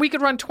 3 and we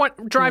could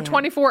drive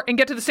 24 and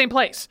get to the same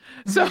place.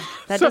 So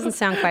that doesn't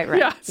sound quite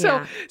right.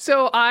 Yeah.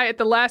 So I, at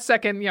the last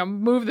second,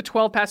 move the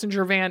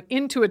 12-passenger van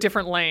into a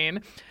different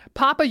lane,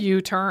 pop a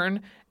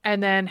U-turn,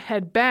 and then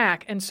head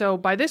back. And so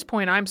by this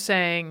point, I'm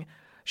saying...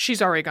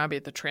 she's already going to be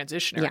at the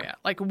transition area.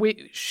 Like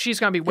she's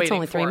going to be waiting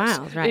for us. It's only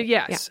 3 miles, right?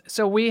 Yes. Yeah.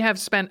 So we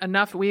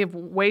have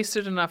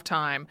wasted enough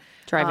time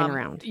driving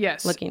around.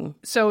 Yes. Looking.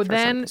 So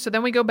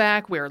then we go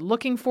back. We're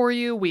looking for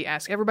you. We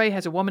ask everybody,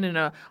 has a woman in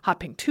a hot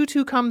pink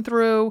tutu come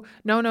through?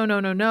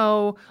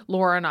 No.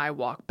 Laura and I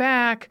walk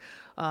back.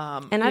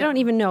 And I don't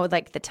even know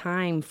the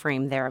time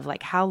frame there of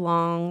how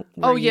long.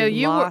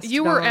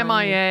 You were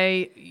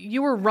MIA.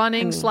 You were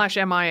running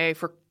 /MIA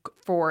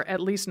for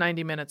at least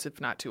 90 minutes, if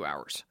not 2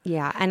 hours.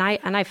 Yeah, and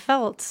I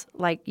felt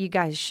like you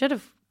guys should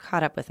have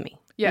caught up with me.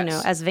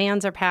 Yes. As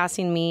vans are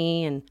passing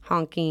me and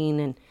honking,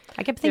 and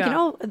I kept thinking,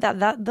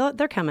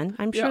 they're coming.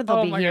 I'm sure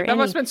they'll be here. That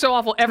must have been so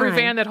awful. Every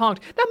van that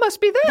honked, that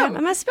must be them.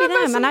 That must be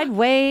them. And I'd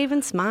wave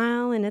and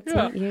smile, and it's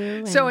not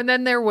you. And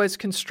then there was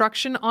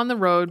construction on the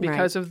road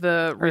because of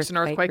the recent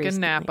earthquake in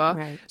Napa.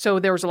 Right. So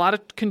there was a lot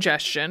of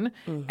congestion.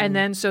 Mm-hmm. And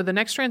then so the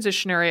next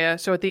transition area,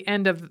 so at the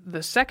end of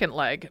the second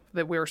leg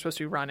that we were supposed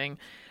to be running,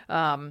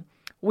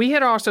 we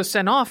had also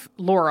sent off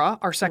Laura,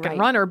 our second Right.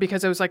 runner,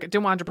 because it was like, I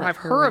didn't want to deprive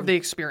her of the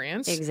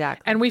experience.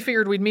 Exactly. And we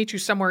figured we'd meet you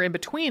somewhere in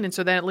between. And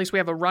so then at least we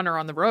have a runner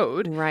on the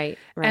road. Right.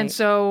 And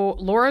so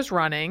Laura's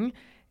running,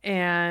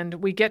 and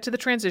we get to the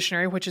transition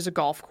area, which is a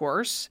golf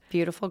course.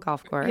 Beautiful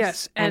golf course.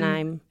 Yes.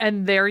 And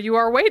there you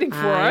are waiting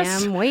for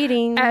us. I am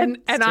waiting. And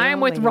I am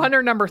Still with waiting.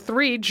 runner number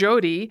 3,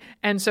 Jody.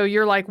 And so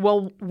you're like,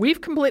 well, we've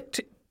complete.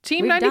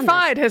 Team We've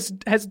 95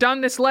 has done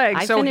this leg.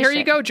 I So finished here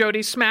you it. go,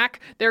 Jody. Smack.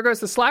 There goes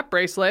the slap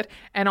bracelet.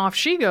 And off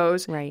she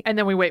goes. Right. And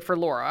then we wait for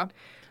Laura.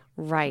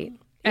 Right.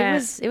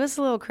 And- It was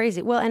a little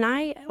crazy. Well,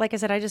 and like I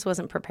said, I just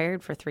wasn't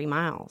prepared for 3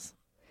 miles.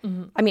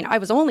 I mean, I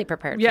was only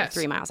prepared Yes. for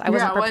 3 miles. I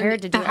wasn't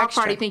prepared to do How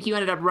extra. far do you think you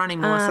ended up running,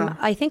 Melissa?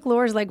 I think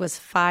Laura's leg was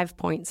 5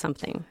 point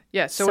something.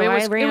 Yes. So, it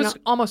was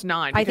almost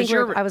 9. I think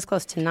because I was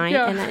close to 9.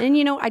 Yeah. And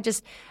you know,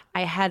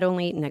 I had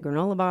only eaten a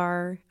granola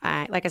bar.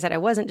 Like I said, I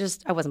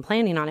wasn't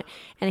planning on it.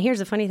 And here's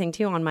the funny thing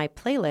too: on my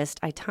playlist,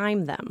 I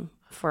timed them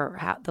for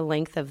the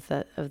length of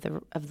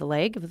the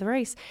leg of the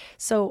race.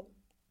 So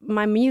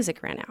my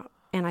music ran out.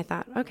 And I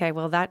thought, okay,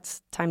 well,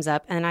 that's time's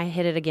up. And I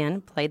hit it again,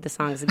 played the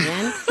songs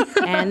again,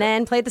 and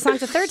then played the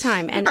songs a third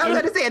time. And I was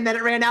going to say, and then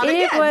it ran out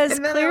again. it was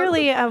And then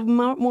clearly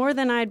more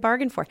than I'd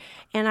bargained for,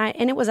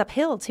 and it was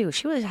uphill too.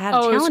 She had a it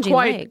was challenging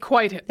leg.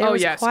 quite. There Oh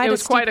was yes, quite it a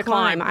was quite a steep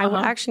climb. climb. I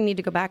would actually need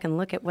to go back and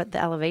look at what the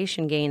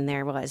elevation gain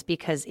there was,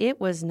 because it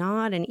was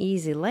not an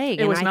easy leg.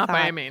 It and was I not by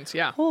thought, any means.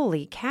 Yeah.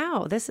 Holy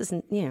cow! This is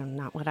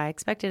not what I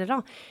expected at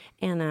all.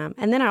 And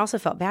then I also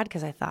felt bad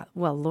because I thought,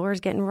 well, Laura's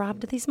getting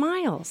robbed of these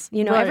miles.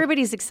 You know, Right.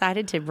 everybody's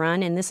excited to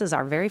run, and this is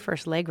our very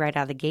first leg right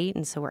out of the gate,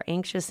 and so we're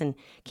anxious and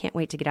can't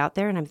wait to get out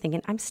there. And I'm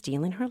thinking, I'm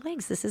stealing her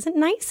legs. This isn't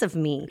nice of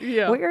me.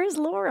 Yeah. Where is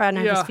Laura? And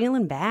I Yeah. was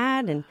feeling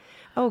bad, and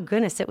oh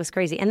goodness, it was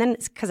crazy. And then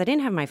because I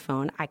didn't have my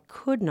phone, I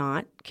could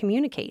not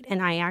communicate,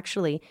 and I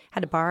actually had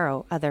to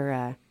borrow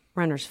other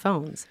runners'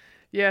 phones.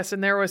 Yes,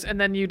 and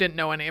then you didn't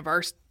know any of our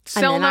And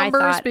cell then I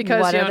numbers thought,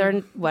 because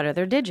what are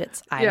their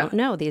digits? I Yeah. don't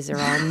know. These are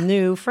all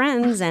new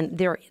friends, and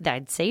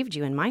I'd saved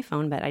you in my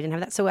phone, but I didn't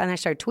have that. So and I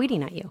started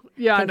tweeting at you,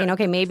 Yeah, I thinking, know.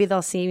 okay, maybe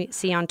they'll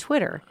see on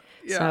Twitter.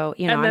 Yeah. So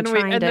and I'm then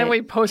trying and to then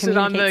we posted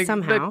on the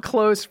somehow.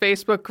 closed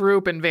Facebook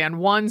group, and Van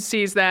One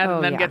sees that Oh,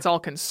 and then yeah. gets all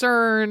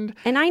concerned.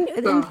 And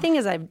the thing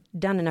is, I've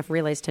done enough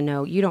relays to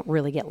know you don't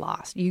really get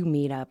lost. You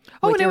meet up.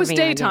 Oh, with and it your was van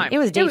daytime. again. It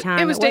was It was- daytime.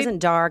 it It, was wasn't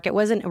dark. It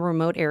wasn't a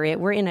remote area.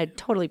 We're in a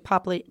totally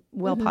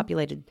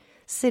well-populated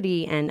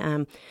city,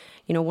 and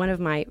one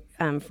of my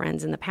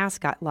friends in the past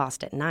got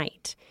lost at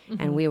night,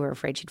 and we were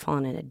afraid she'd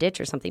fallen in a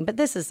ditch or something. But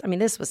this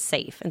was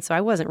safe, and so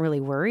I wasn't really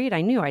worried.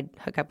 I knew I'd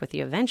hook up with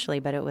you eventually,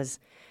 but it was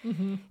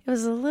a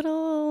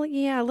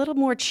little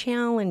more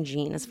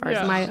challenging as far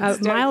Yeah.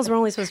 as my miles were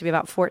only supposed to be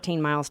about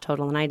 14 miles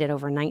total, and I did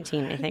over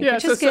 19, I think, Yeah,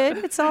 which so- is good.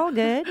 It's all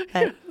good,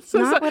 but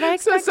not what I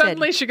So expected.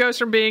 suddenly she goes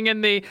from being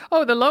in the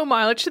low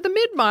mileage to the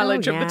mid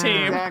mileage of the yeah.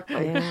 team.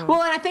 Exactly. Yeah.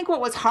 Well, and I think what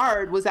was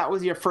hard was that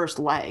was your first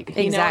leg. You know,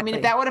 I mean, Exactly.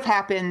 if that would have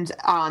happened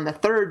on the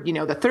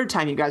third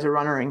time you guys were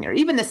running, or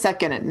even the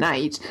second at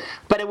night,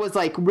 but it was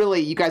like really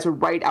you guys were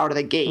right out of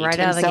the gate. Right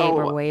out of the gate,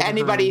 we're way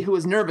anybody behind. who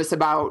was nervous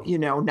about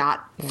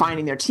not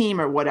finding their team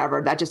or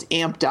whatever, that just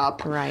amped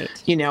up. Right.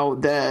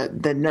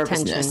 The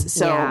nervousness. Tension.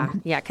 So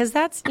yeah, because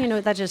that's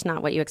just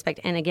not what you expect.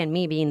 And again,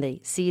 me being the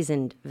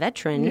seasoned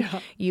veteran,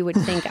 you would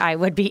think I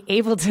would be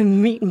able to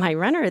meet my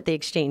runner at the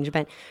exchange,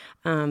 but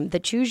the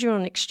choose your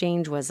own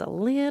exchange was a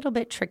little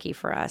bit tricky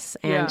for us.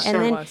 And, Yeah, and sure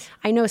then was.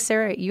 I know,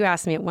 Sarah, you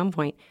asked me at one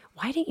point,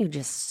 why didn't you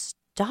just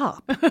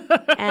stop?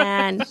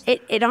 And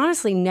it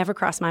honestly never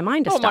crossed my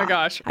mind to Oh stop. my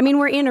gosh. I mean,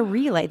 we're in a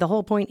relay. The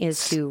whole point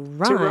is to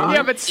run. run.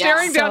 Yeah, but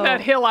staring down So-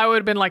 that hill, I would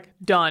have been like,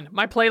 done.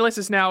 My playlist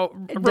is now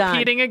Done.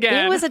 repeating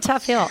again. It was a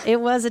tough hill.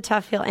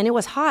 And it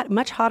was hot,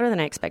 much hotter than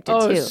I expected Oh,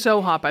 it too. was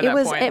so hot by it that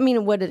was, point. I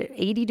mean, what did it,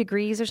 80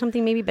 degrees or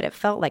something maybe, but it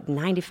felt like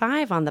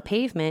 95 on the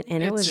pavement,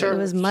 and it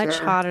was much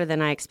hotter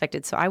than I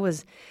expected. So I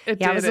was,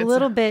 I was a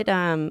little bit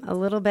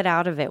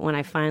out of it when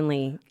I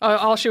finally.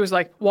 all she was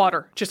like,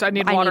 water. Just I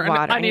need water.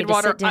 I need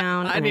water. to sit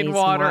down. I and need some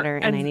water.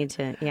 and I need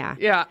to, yeah.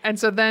 Yeah, and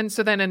so then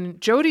in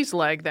Jody's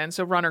leg,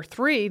 so runner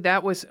 3,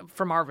 that was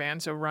from our van,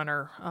 so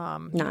runner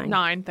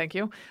 9. Thank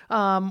you.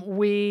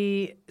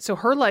 So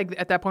her leg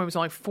at that point was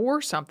only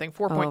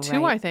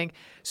 4.2, right. I think.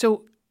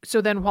 So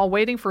then while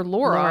waiting for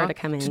Laura to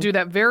come in. to do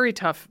that very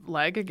tough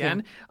leg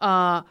again,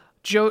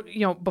 Joe,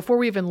 before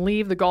we even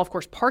leave the golf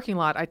course parking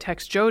lot, I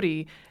text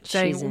Jody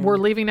saying, we're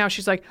leaving now.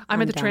 She's like,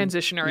 I'm at the done.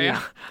 transition area.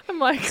 Yeah. I'm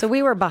like, So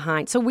we were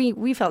behind. So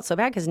we felt so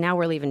bad because now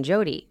we're leaving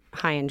Jody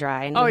high and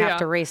dry, and we have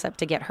to race up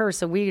to get her.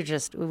 So we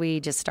just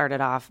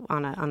started off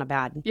on a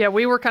bad. yeah,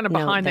 we were kind of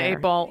behind the there.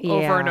 8 ball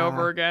over and Yeah.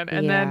 over again.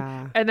 And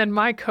Yeah. then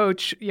my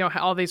coach,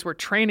 all these were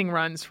training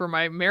runs for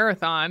my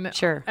marathon.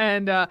 Sure.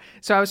 And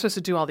so I was supposed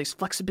to do all these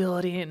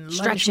flexibility and lunge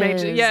Stretches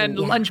matrix, and- yeah.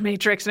 lunge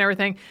matrix and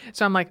everything.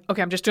 So I'm like,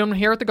 okay, I'm just doing them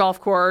here at the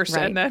golf course.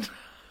 Right. And then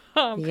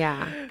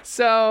Yeah.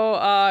 so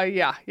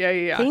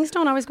yeah. Things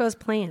don't always go as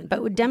planned.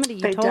 But with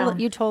Demity,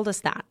 you told us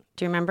that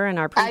Do you remember in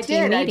our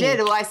pre-team I meeting? did.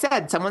 Well, I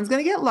said someone's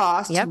going to get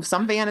lost. Yep.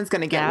 Some van is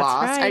going to get That's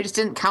lost. right. I just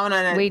didn't count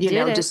on it. We did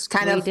it. Just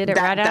kind of we did it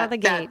right out of the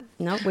gate.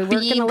 Nope, we weren't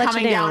going to let you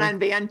coming down on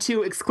van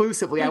 2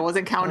 exclusively. I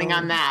wasn't counting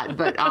on that,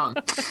 but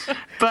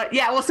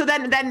yeah. Well, so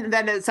then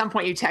at some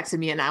point you texted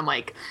me and I'm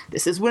like,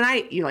 this is when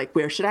you're like,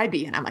 where should I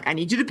be? And I'm like, I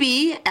need you to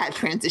be at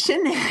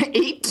transition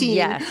 18,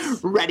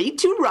 yes. ready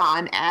to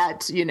run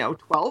at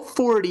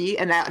 12:40,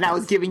 and I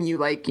was giving you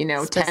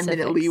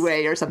 10-minute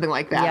leeway or something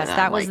like that. Yes,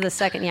 that was the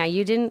second. Yeah,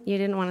 you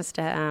didn't want us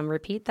to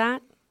repeat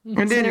that.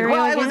 Well,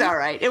 it was all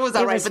right. It was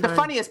all right. But fun. the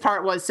funniest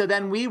part was, so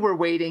then we were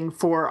waiting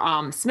for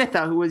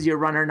Smitha, who was your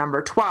runner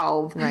number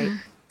 12, right,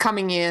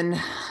 coming in.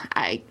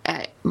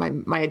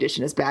 My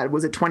addition is bad.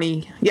 Was it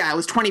 20? Yeah, it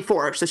was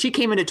 24. So she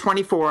came into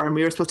 24, and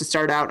we were supposed to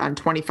start out on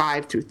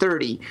 25 through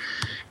 30,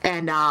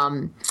 and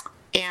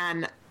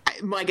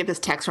I get this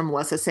text from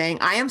Melissa saying,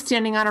 I am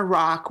standing on a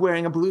rock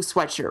wearing a blue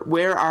sweatshirt.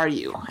 Where are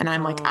you? And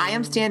I'm like, I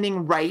am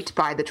standing right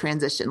by the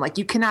transition. Like,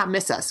 you cannot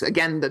miss us.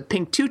 Again, the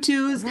pink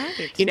tutus.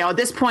 Right. At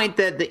this point,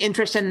 the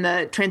interest in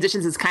the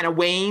transitions has kind of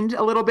waned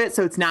a little bit.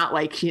 So it's not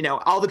like,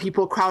 all the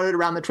people crowded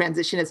around the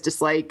transition. It's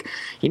just like,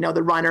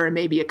 the runner and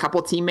maybe a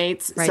couple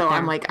teammates. Right so there.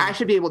 I'm like, I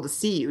should be able to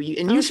see you.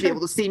 And you should be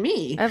able to see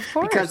me. Of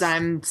course. Because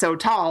I'm so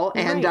tall.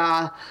 Right.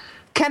 And,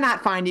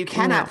 cannot find you.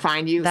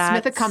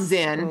 Smitha comes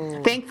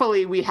in.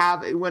 Thankfully,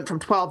 it went from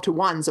 12 to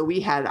 1, so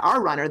we had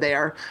our runner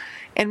there.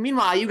 And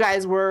meanwhile, you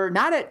guys were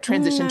not at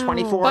transition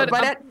 24,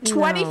 but at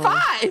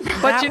 25.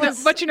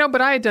 No.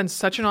 But I had done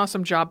such an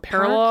awesome job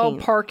parallel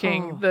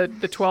parking the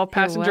 12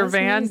 passenger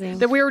van amazing.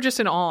 That we were just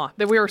in awe.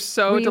 That we were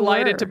so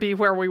delighted to be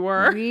where we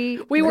were. We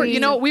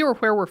were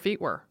where our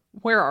feet were.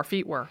 Where our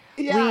feet were.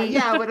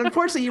 Yeah, but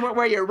unfortunately you weren't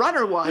where your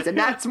runner was, and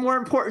that's more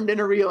important in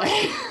a relay.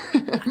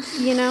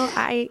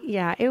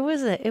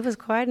 It was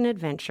quite an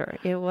adventure.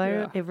 It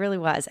really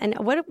was. And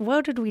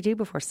what did we do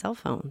before cell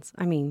phones?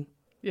 I mean,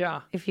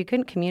 yeah. If you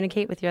couldn't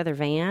communicate with your other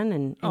van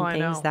and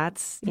things,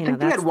 that's, I think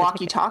we had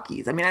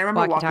walkie-talkies. I mean, I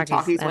remember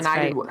walkie-talkies when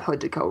I did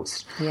Hood to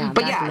Coast. Yeah,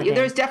 but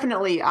there's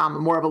definitely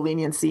more of a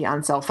leniency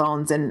on cell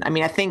phones. And I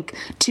mean, I think,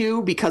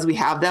 too, because we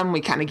have them, we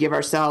kind of give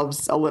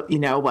ourselves a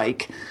little,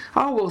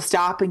 we'll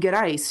stop and get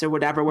ice or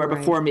whatever, where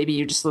before maybe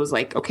you just was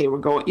like, okay, we're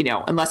going,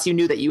 unless you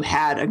knew that you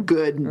had a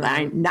good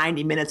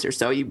 90 minutes or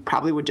so, you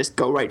probably would just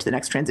go right to the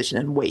next transition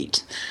and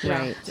wait.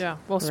 Right. Yeah.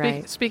 Well,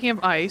 speaking of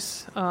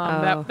ice,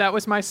 that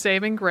was my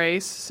saving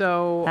grace.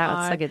 So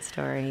that's a good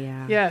story.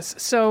 Yeah. Yes.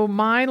 So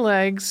my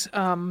legs,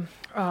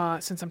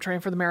 since I'm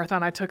training for the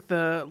marathon, I took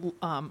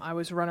I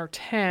was runner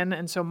 10,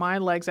 and so my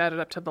legs added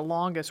up to the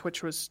longest,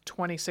 which was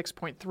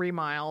 26.3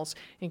 miles,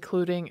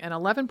 including an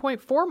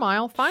 11.4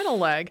 mile final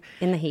leg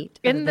in the heat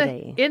of the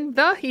day. In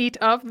the heat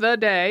of the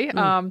day.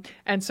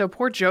 And so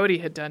poor Jody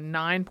had done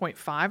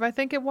 9.5, I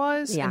think it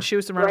was, and she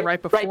was the runner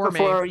right before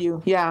me.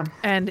 You, yeah.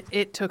 And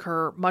it took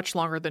her much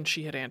longer than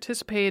she had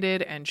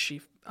anticipated, and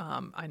she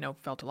I know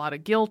felt a lot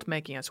of guilt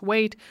making us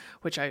wait,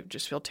 which I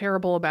just feel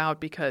terrible about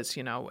because,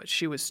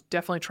 she was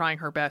definitely trying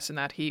her best and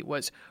that heat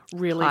was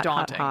really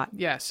daunting. Hot.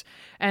 Yes.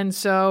 And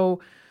so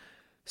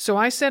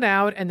I set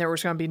out and there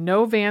was going to be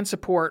no van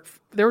support.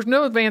 There was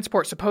no van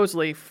support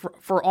supposedly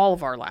for all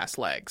of our last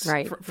legs.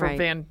 Right. For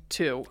van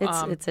 2.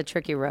 It's a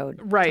tricky road.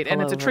 Right. And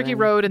it's a tricky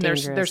road and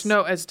there's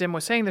no, as Dim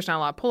was saying, there's not a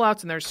lot of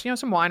pullouts and there's,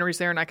 some wineries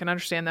there and I can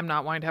understand them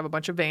not wanting to have a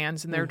bunch of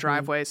vans in their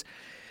driveways.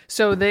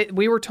 So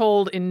we were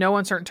told in no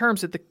uncertain terms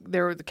that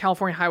the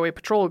California Highway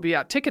Patrol would be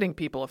out ticketing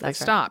people if they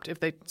stopped, if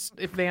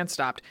vans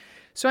stopped.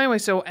 So anyway,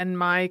 and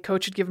my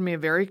coach had given me a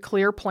very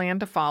clear plan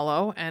to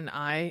follow, and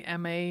I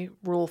am a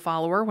rule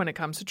follower when it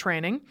comes to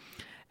training.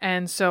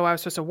 And so I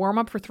was supposed to warm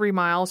up for 3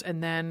 miles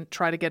and then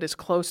try to get as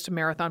close to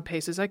marathon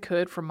pace as I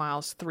could from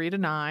miles 3 to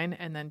 9,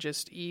 and then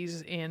just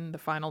ease in the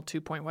final 2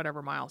 point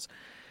whatever miles.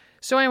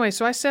 So anyway,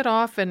 I set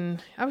off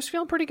and I was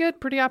feeling pretty good,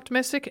 pretty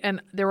optimistic.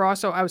 And I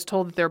was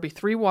told that there would be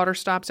 3 water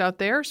stops out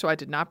there. So I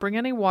did not bring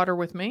any water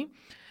with me.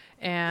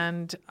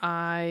 And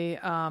I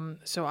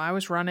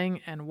was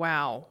running and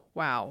wow.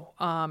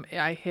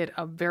 I hit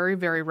a very,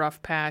 very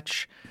rough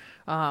patch.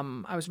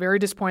 I was very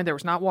disappointed. There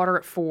was not water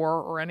at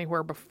 4 or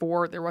anywhere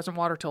before. There wasn't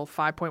water till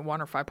 5.1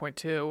 or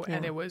 5.2.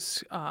 And it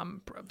was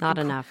not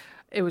enough.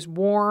 It was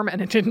warm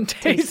and it didn't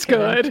taste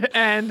good.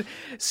 And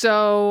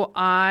so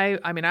I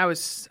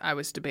was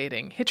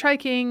debating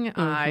hitchhiking.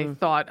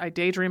 Mm-hmm. I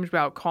daydreamed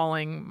about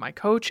calling my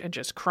coach and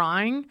just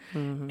crying.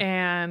 Mm-hmm.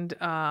 And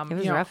it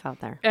was rough out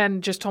there.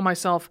 And just told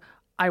myself,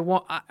 I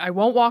won't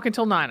walk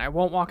until 9. I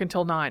won't walk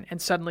until 9. And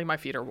suddenly my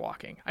feet are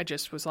walking. I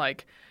just was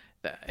like,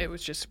 it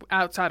was just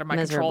outside of my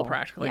control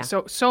practically.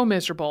 Yeah. So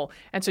miserable.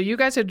 And so you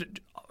guys had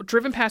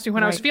driven past me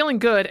when I was feeling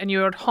good and you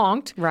had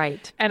honked.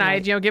 Right. And I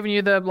had, given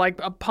you the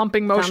a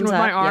pumping motion Thumbs with up,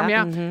 my arm.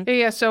 yeah. Yeah. Mm-hmm.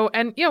 Yeah. So,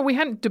 and we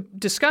hadn't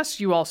discussed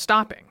you all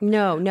stopping.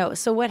 No.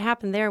 So what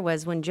happened there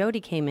was when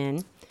Jody came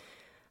in,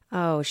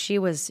 Oh, she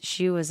was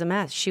a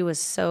mess. She was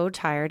so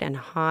tired and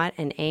hot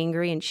and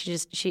angry, and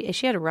she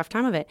had a rough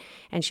time of it.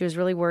 And she was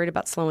really worried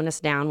about slowing us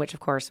down, which of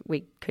course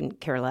we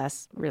couldn't care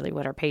less really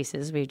what our pace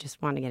is. We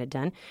just wanted to get it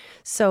done.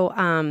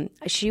 So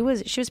she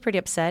was pretty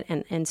upset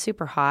and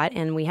super hot.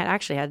 And we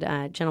had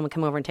a gentleman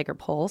come over and take her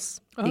pulse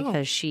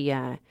because she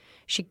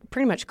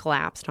pretty much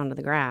collapsed onto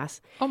the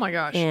grass. Oh my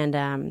gosh! And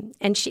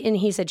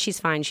he said she's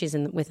fine. She's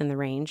within the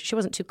range. She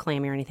wasn't too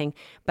clammy or anything.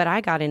 But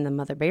I got in the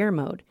mother bear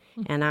mode,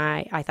 and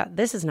I thought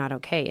this is not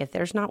okay. If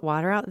there's not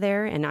water out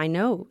there, and I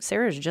know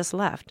Sarah's just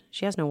left,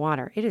 she has no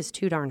water. It is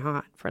too darn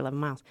hot for 11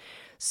 miles.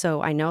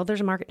 So I know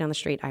there's a market down the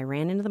street. I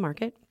ran into the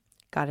market,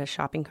 got a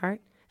shopping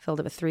cart, filled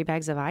it with 3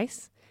 bags of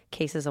ice,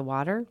 cases of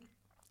water,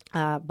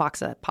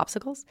 box of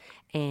popsicles,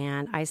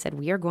 and I said,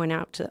 we are going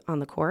out on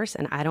the course,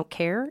 and I don't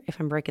care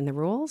if I'm breaking the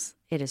rules.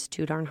 It is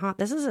too darn hot.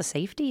 This is a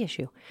safety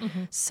issue.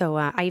 So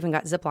I even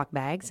got Ziploc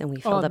bags, and we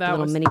filled up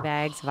little mini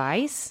bags of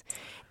ice.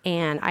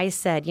 And I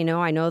said,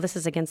 I know this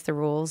is against the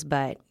rules,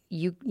 but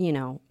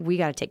we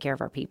got to take care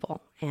of our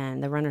people,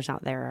 and the runners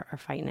out there are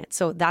fighting it.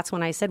 So that's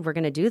when I said, we're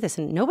going to do this.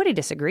 And nobody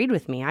disagreed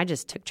with me. I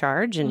just took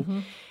charge.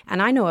 And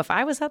I know if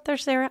I was out there,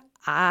 Sarah,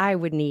 I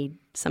would need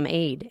some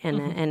aid.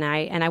 And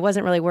I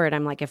wasn't really worried.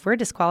 I'm like, if we're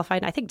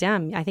disqualified, I think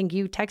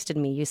you texted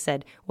me. You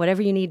said,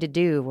 whatever you need to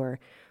do, or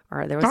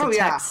there was a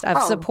text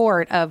of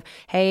support of,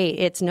 hey,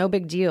 it's no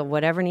big deal.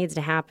 Whatever needs to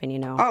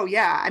happen, Oh,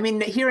 yeah. I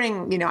mean,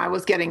 hearing, we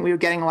were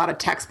getting a lot of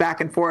texts back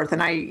and forth,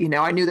 and I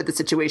knew that the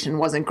situation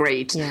wasn't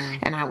great. Yeah.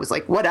 And I was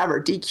like,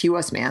 whatever, DQ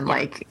us, man.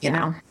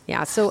 Yeah.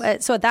 Yeah. So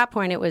at that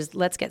point, it was,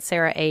 let's get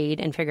Sarah aid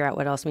and figure out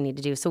what else we need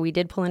to do. So we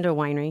did pull into a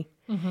winery,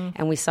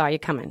 and we saw you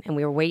coming, and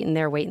we were waiting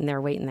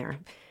there.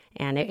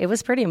 And it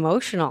was pretty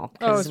emotional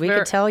because we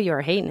could tell you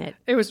were hating it.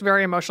 It was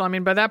very emotional. I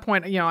mean, by that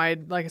point, I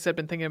like I said,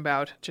 been thinking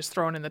about just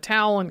throwing in the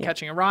towel and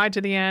catching a ride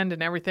to the end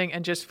and everything,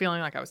 and just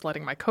feeling like I was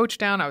letting my coach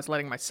down. I was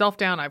letting myself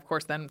down. I, of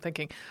course, then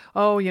thinking,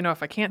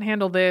 if I can't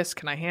handle this,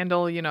 can I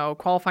handle,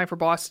 qualifying for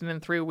Boston in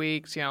 3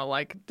 weeks?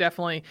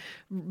 Definitely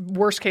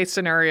worst case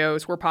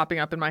scenarios were popping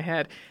up in my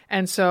head.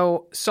 And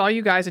so saw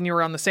you guys, and you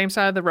were on the same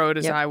side of the road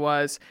as I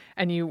was.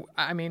 And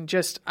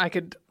I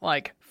could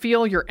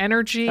feel your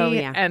energy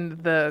and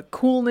the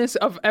coolness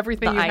of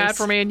everything you had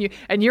for me,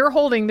 and you're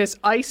holding this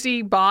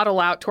icy bottle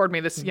out toward me,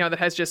 this that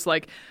has just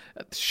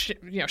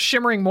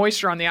shimmering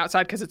moisture on the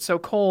outside because it's so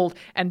cold,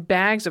 and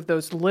bags of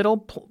those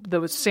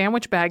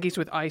sandwich baggies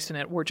with ice in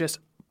it were just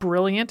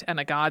brilliant and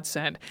a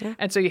godsend. Yeah.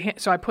 And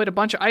so I put a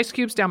bunch of ice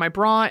cubes down my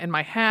bra and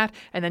my hat,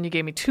 and then you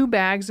gave me 2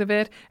 bags of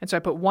it, and so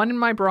I put one in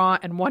my bra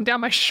and one down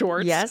my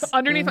shorts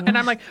underneath, and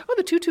I'm like,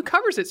 the tutu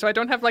covers it, so I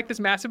don't have this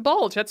massive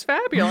bulge. That's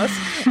fabulous.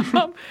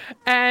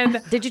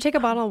 And did you take a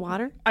bottle of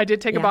water? I did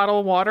take a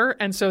bottle of water,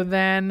 and so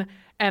then,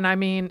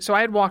 so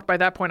I had walked, by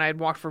that point I had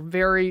walked for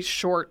very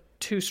short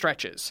 2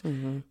 stretches.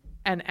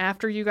 And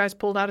after you guys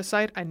pulled out of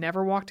sight, I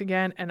never walked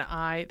again. And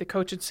the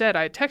coach had said,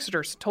 I had texted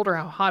her, told her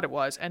how hot it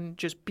was, and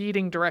just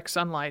beating direct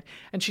sunlight.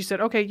 And she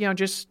said, okay,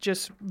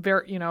 just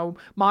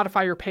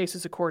modify your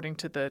paces according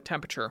to the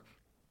temperature.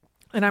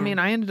 And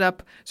I ended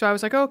up, so I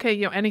was like,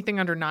 okay,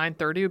 anything under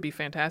 9:30 would be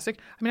fantastic.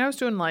 I was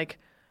doing 9:23,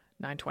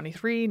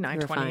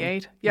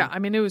 9:28. Yeah.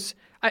 It was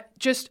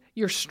just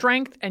your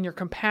strength and your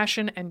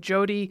compassion. And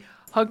Jody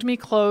hugged me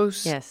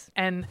close. Yes.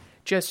 And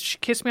she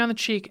kissed me on the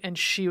cheek, and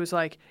she was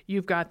like,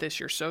 you've got this.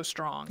 You're so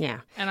strong. Yeah.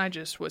 And I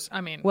just was,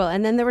 Well,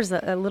 and then there was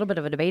a little bit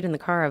of a debate in the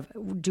car of,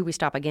 do we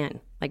stop again?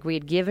 We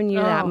had given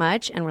you that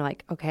much, and we're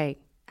like, okay,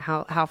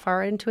 how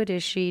far into it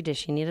is she? Does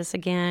she need us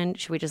again?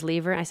 Should we just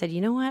leave her? I said,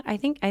 you know what? I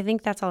think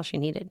that's all she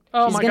needed.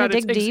 Oh, She's my God.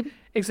 Dig deep.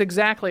 It's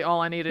exactly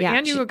all I needed. Yeah,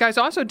 and you guys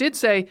also did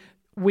say,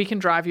 we can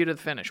drive you to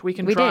the finish. We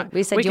did.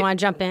 We said, do you want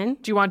to jump in?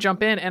 Do you want to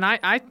jump in?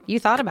 And you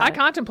thought about it. I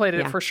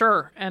contemplated it for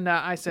sure. And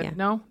I said,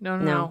 no.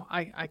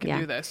 I can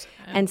do this.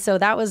 And so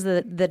that was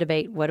the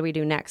debate. What do we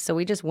do next? So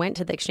we just went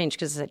to the exchange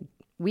because I said,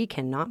 we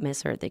cannot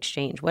miss her at the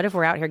exchange. What if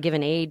we're out here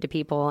giving aid to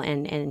people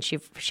and she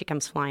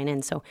comes flying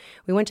in? So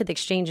we went to the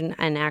exchange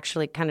and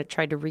actually kind of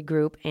tried to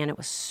regroup, and it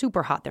was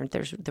super hot there.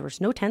 There was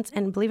no tents,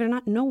 and believe it or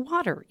not, no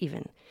water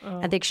even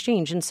at the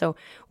exchange. And so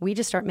we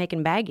just start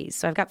making baggies.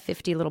 So I've got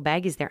 50 little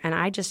baggies there, and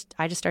I just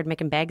started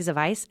making bags of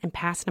ice and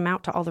passing them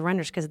out to all the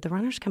runners, because the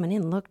runners coming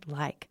in looked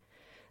like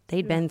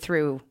they'd been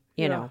through,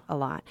 a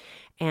lot.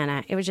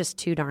 And it was just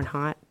too darn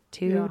hot.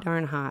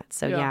 Darn hot.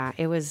 So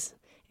it was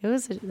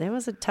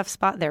a tough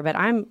spot there, but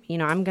I'm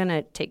going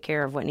to take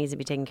care of what needs to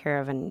be taken care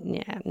of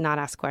and not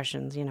ask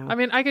questions,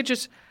 I could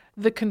just,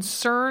 the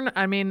concern,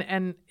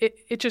 and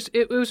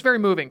it was very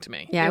moving to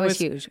me. Yeah, it was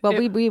huge. Well,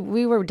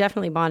 we were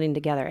definitely bonding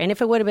together. And if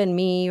it would have been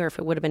me, or if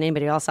it would have been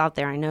anybody else out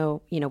there, I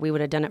know, we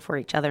would have done it for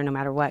each other no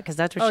matter what, because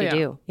that's what you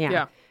do.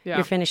 Yeah.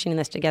 You're finishing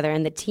this together.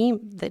 And the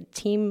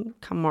team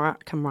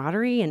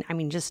camaraderie,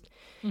 and just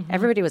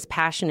everybody was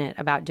passionate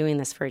about doing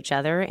this for each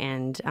other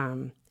and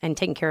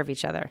taking care of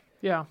each other.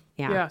 Yeah.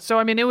 So,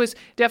 it was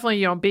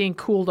definitely, being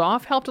cooled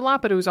off helped a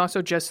lot, but it was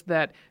also just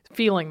that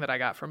feeling that I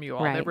got from you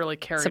all that really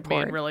carried me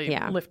and really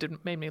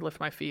made me lift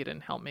my feet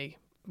and helped me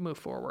move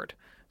forward.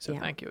 So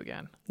thank you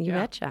again. You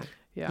betcha.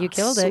 Yeah. You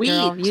killed it, Sweet.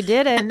 girl. You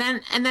did it.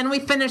 And then we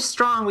finished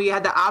strong. We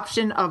had the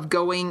option of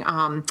going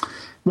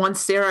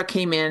once Sarah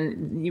came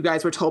in, you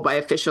guys were told by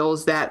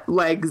officials that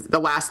the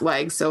last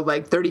legs, so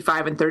like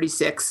 35 and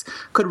 36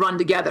 could run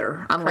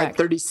together, unlike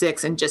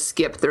 36 and just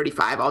skip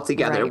 35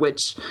 altogether,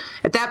 which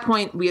at that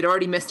point we had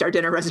already missed our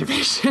dinner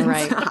reservations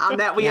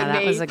that we had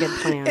made. Was a good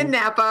plan. In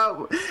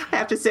Napa. I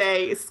have to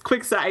say,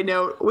 quick side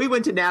note, we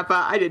went to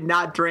Napa. I did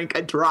not drink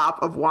a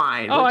drop of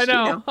wine. Oh, which, I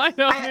know. You know, I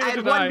know. I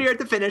had one beer at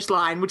the finish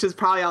line, which is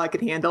probably all I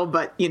could handle,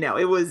 but you know,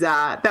 it was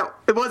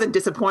it wasn't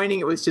disappointing.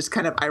 It was just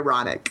kind of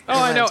ironic.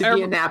 Oh, I know. To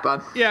be in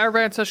Napa. Yeah,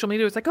 everybody on social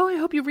media was like, "Oh, I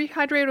hope you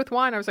rehydrated with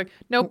wine." I was like,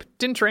 "Nope,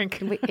 didn't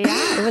drink." Yeah,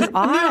 it was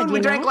odd. We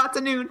drank lots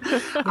of noon.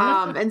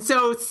 And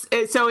so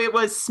it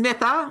was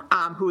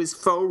Smitha, who is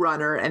faux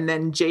runner, and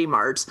then J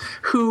Mart,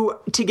 who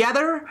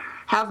together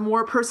have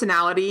more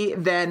personality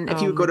than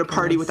if you go to a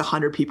party with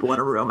 100 people in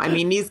a room. I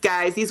mean,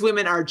 these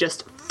women are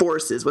just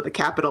forces with a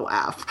capital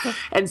F.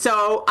 And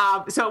so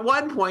at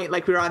one point,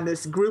 like we were on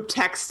this group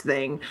text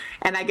thing,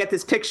 and I get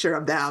this picture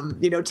of them,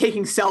 you know,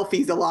 taking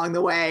selfies along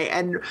the way.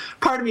 And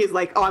part of me is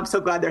like, oh, I'm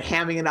so glad they're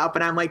hamming it up.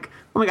 And I'm like,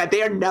 oh my God,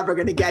 they are never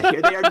going to get here.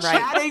 They are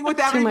chatting with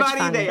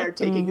everybody. They are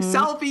taking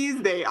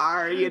selfies. They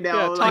are, you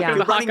know,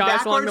 running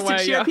backwards to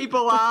cheer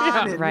people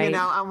on. And, you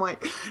know, I'm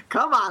like,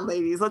 come on,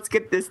 ladies, let's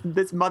get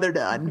this mother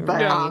done.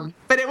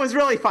 But it was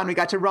really fun. We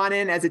got to run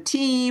in as a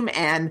team.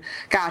 And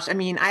gosh, I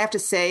mean, I have to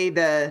say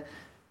the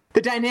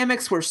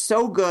dynamics were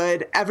so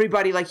good.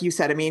 Everybody, like you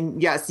said, I mean,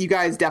 yes, you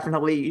guys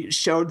definitely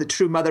showed the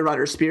true mother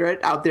runner spirit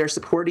out there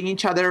supporting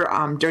each other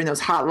during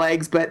those hot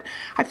legs. But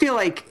I feel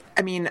like,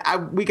 I mean,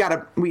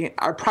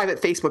 our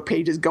private Facebook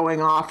page is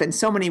going off, and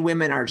so many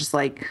women are just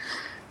like,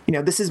 you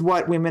know, this is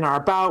what women are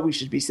about. We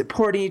should be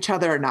supporting each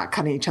other and not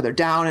cutting each other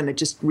down. And it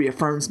just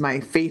reaffirms my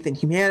faith in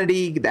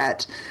humanity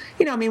that,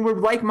 you know, I mean, we're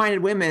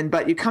like-minded women,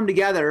 but you come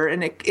together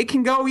and it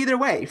can go either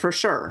way for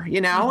sure, you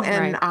know?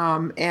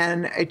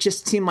 And it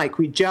just seemed like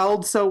we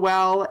gelled so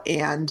well,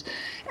 and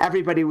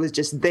everybody was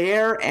just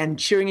there and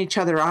cheering each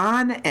other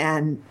on.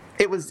 And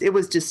it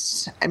was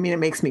just, I mean, it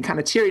makes me kind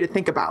of teary to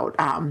think about.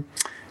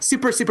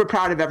 Super, super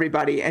proud of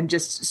everybody, and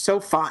just so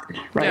fun,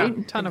 right?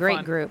 Yeah, ton of great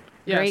fun. Group.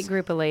 Yes. Great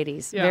group of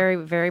ladies. Yeah. Very,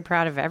 very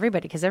proud of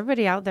everybody, because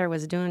everybody out there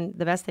was doing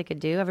the best they could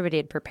do. Everybody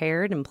had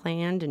prepared and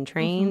planned and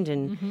trained.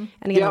 And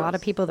again, a lot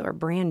of people that were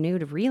brand new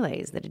to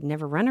relays, that had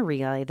never run a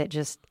relay, that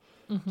just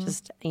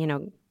you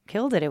know,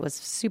 killed it. It was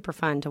super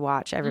fun to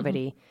watch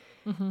everybody.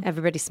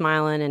 Everybody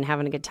smiling and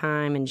having a good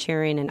time and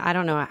cheering. And I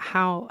don't know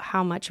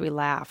how much we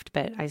laughed,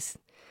 but I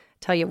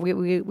tell you,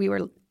 we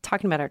were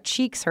talking about our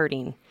cheeks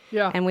hurting.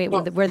 Yeah. And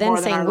we're then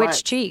saying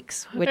which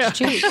cheeks, because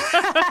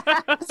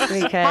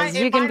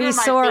you can be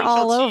sore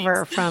all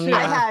over from.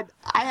 I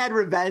had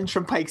revenge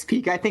from Pikes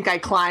Peak. I think I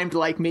climbed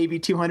like maybe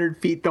 200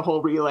 feet the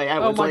whole relay. I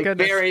was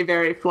goodness. very,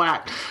 very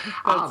flat.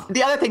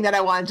 The other thing that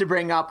I wanted to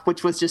bring up,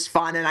 which was just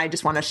fun, and I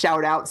just want to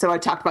shout out. So I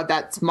talked about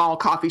that small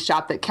coffee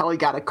shop that Kelly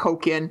got a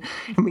Coke in,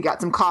 and we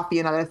got some coffee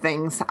and other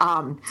things.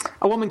 A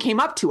woman came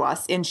up to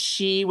us, and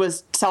she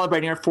was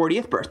celebrating her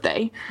 40th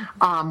birthday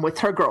with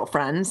her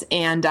girlfriends,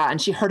 and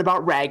she heard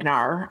about Ragnar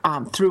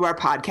through our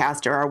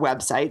podcast or our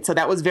website. So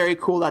that was very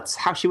cool. That's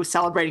how she was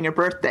celebrating her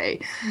birthday,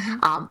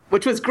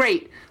 which was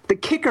great. The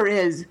kicker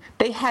is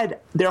they had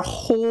their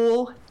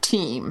whole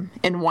team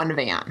in one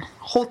van.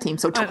 Whole team.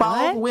 So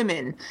 12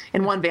 women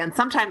in one van.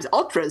 Sometimes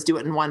ultras do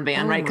it in one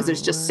van, right? Because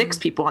there's just 6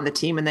 people on the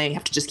team and they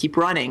have to just keep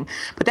running.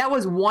 But that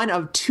was one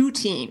of 2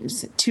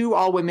 teams, 2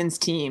 all-women's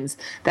teams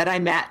that I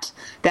met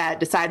that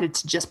decided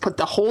to just put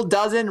the whole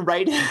dozen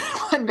right in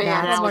one van.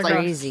 That's and I was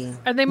crazy.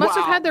 And they must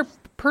have had their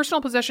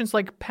personal possessions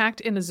like packed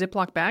in a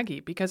Ziploc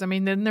baggie, because I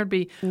mean, then there'd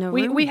be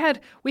we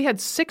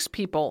had 6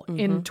 people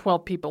in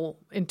 12 people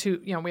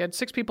into, you know, we had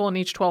 6 people in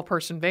each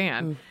 12-person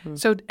van.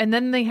 So, and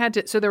then they had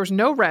to, so there was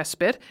no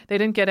respite. They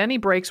didn't get any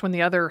breaks when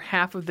the other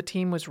half of the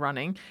team was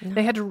running.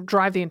 They had to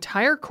drive the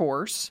entire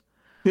course.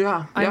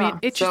 Yeah. I mean,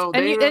 it's just, so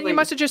and you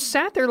must have just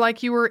sat there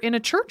like you were in a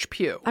church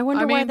pew. I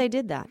wonder why they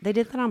did that. They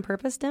did that on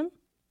purpose, Tim?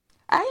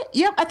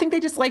 I think they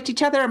just liked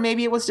each other, or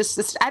maybe it was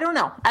just I don't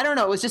know.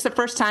 It was just the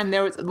first time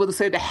there was, we'll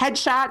say, the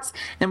headshots,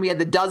 and we had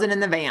the dozen in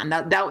the van.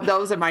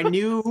 Those are my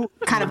new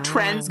kind of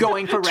trends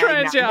going for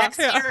Ragnar.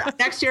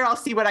 Next year I'll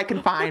see what I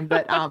can find.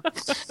 But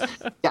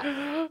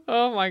yeah.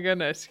 Oh my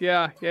goodness.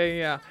 Yeah.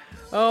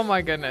 Oh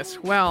my goodness.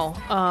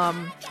 Well,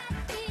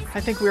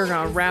 I think we're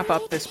gonna wrap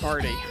up this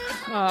party.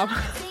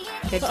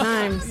 Good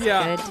times.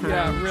 Yeah. Good times.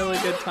 Yeah. Really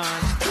good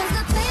times.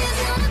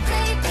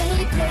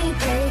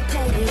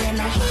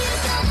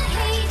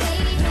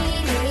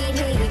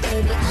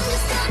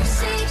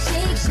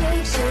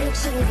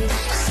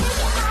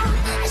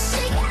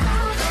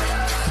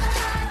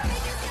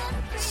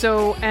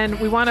 So, and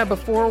we want to,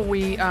 before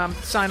we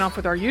sign off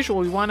with our usual,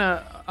 we want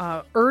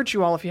to urge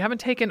you all, if you haven't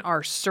taken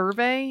our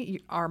survey,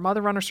 our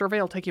Mother Runner survey,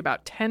 it'll take you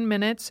about 10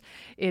 minutes.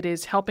 It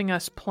is helping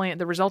us plan,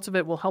 the results of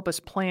it will help us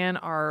plan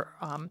our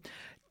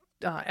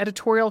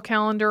editorial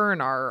calendar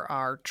and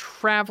our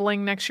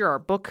traveling next year, our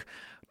book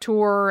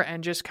tour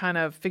and just kind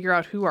of figure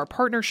out who our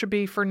partner should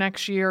be for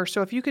next year.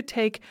 So if you could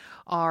take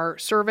our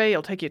survey,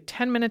 it'll take you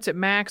 10 minutes at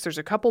max. There's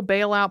a couple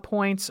bailout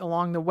points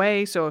along the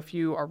way. So if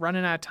you are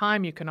running out of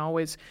time, you can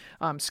always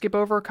skip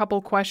over a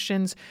couple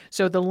questions.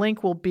 So the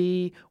link will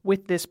be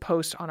with this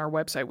post on our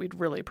website. We'd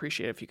really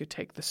appreciate it if you could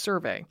take the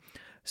survey.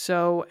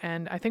 So,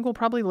 and I think we'll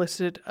probably list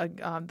it,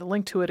 the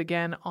link to it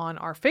again on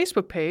our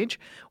Facebook page,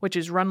 which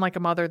is Run Like a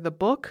Mother, the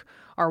book.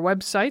 Our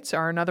websites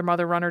are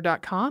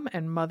anothermotherrunner.com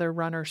and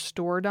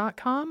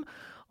motherrunnerstore.com.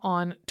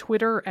 On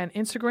Twitter and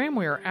Instagram,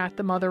 we are at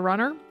The Mother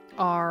Runner.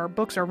 Our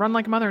books are Run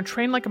Like a Mother and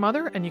Train Like a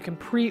Mother, and you can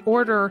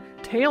pre-order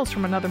Tales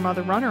from Another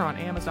Mother Runner on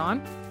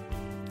Amazon.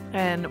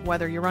 And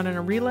whether you're running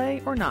a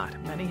relay or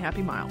not, many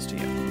happy miles to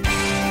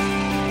you.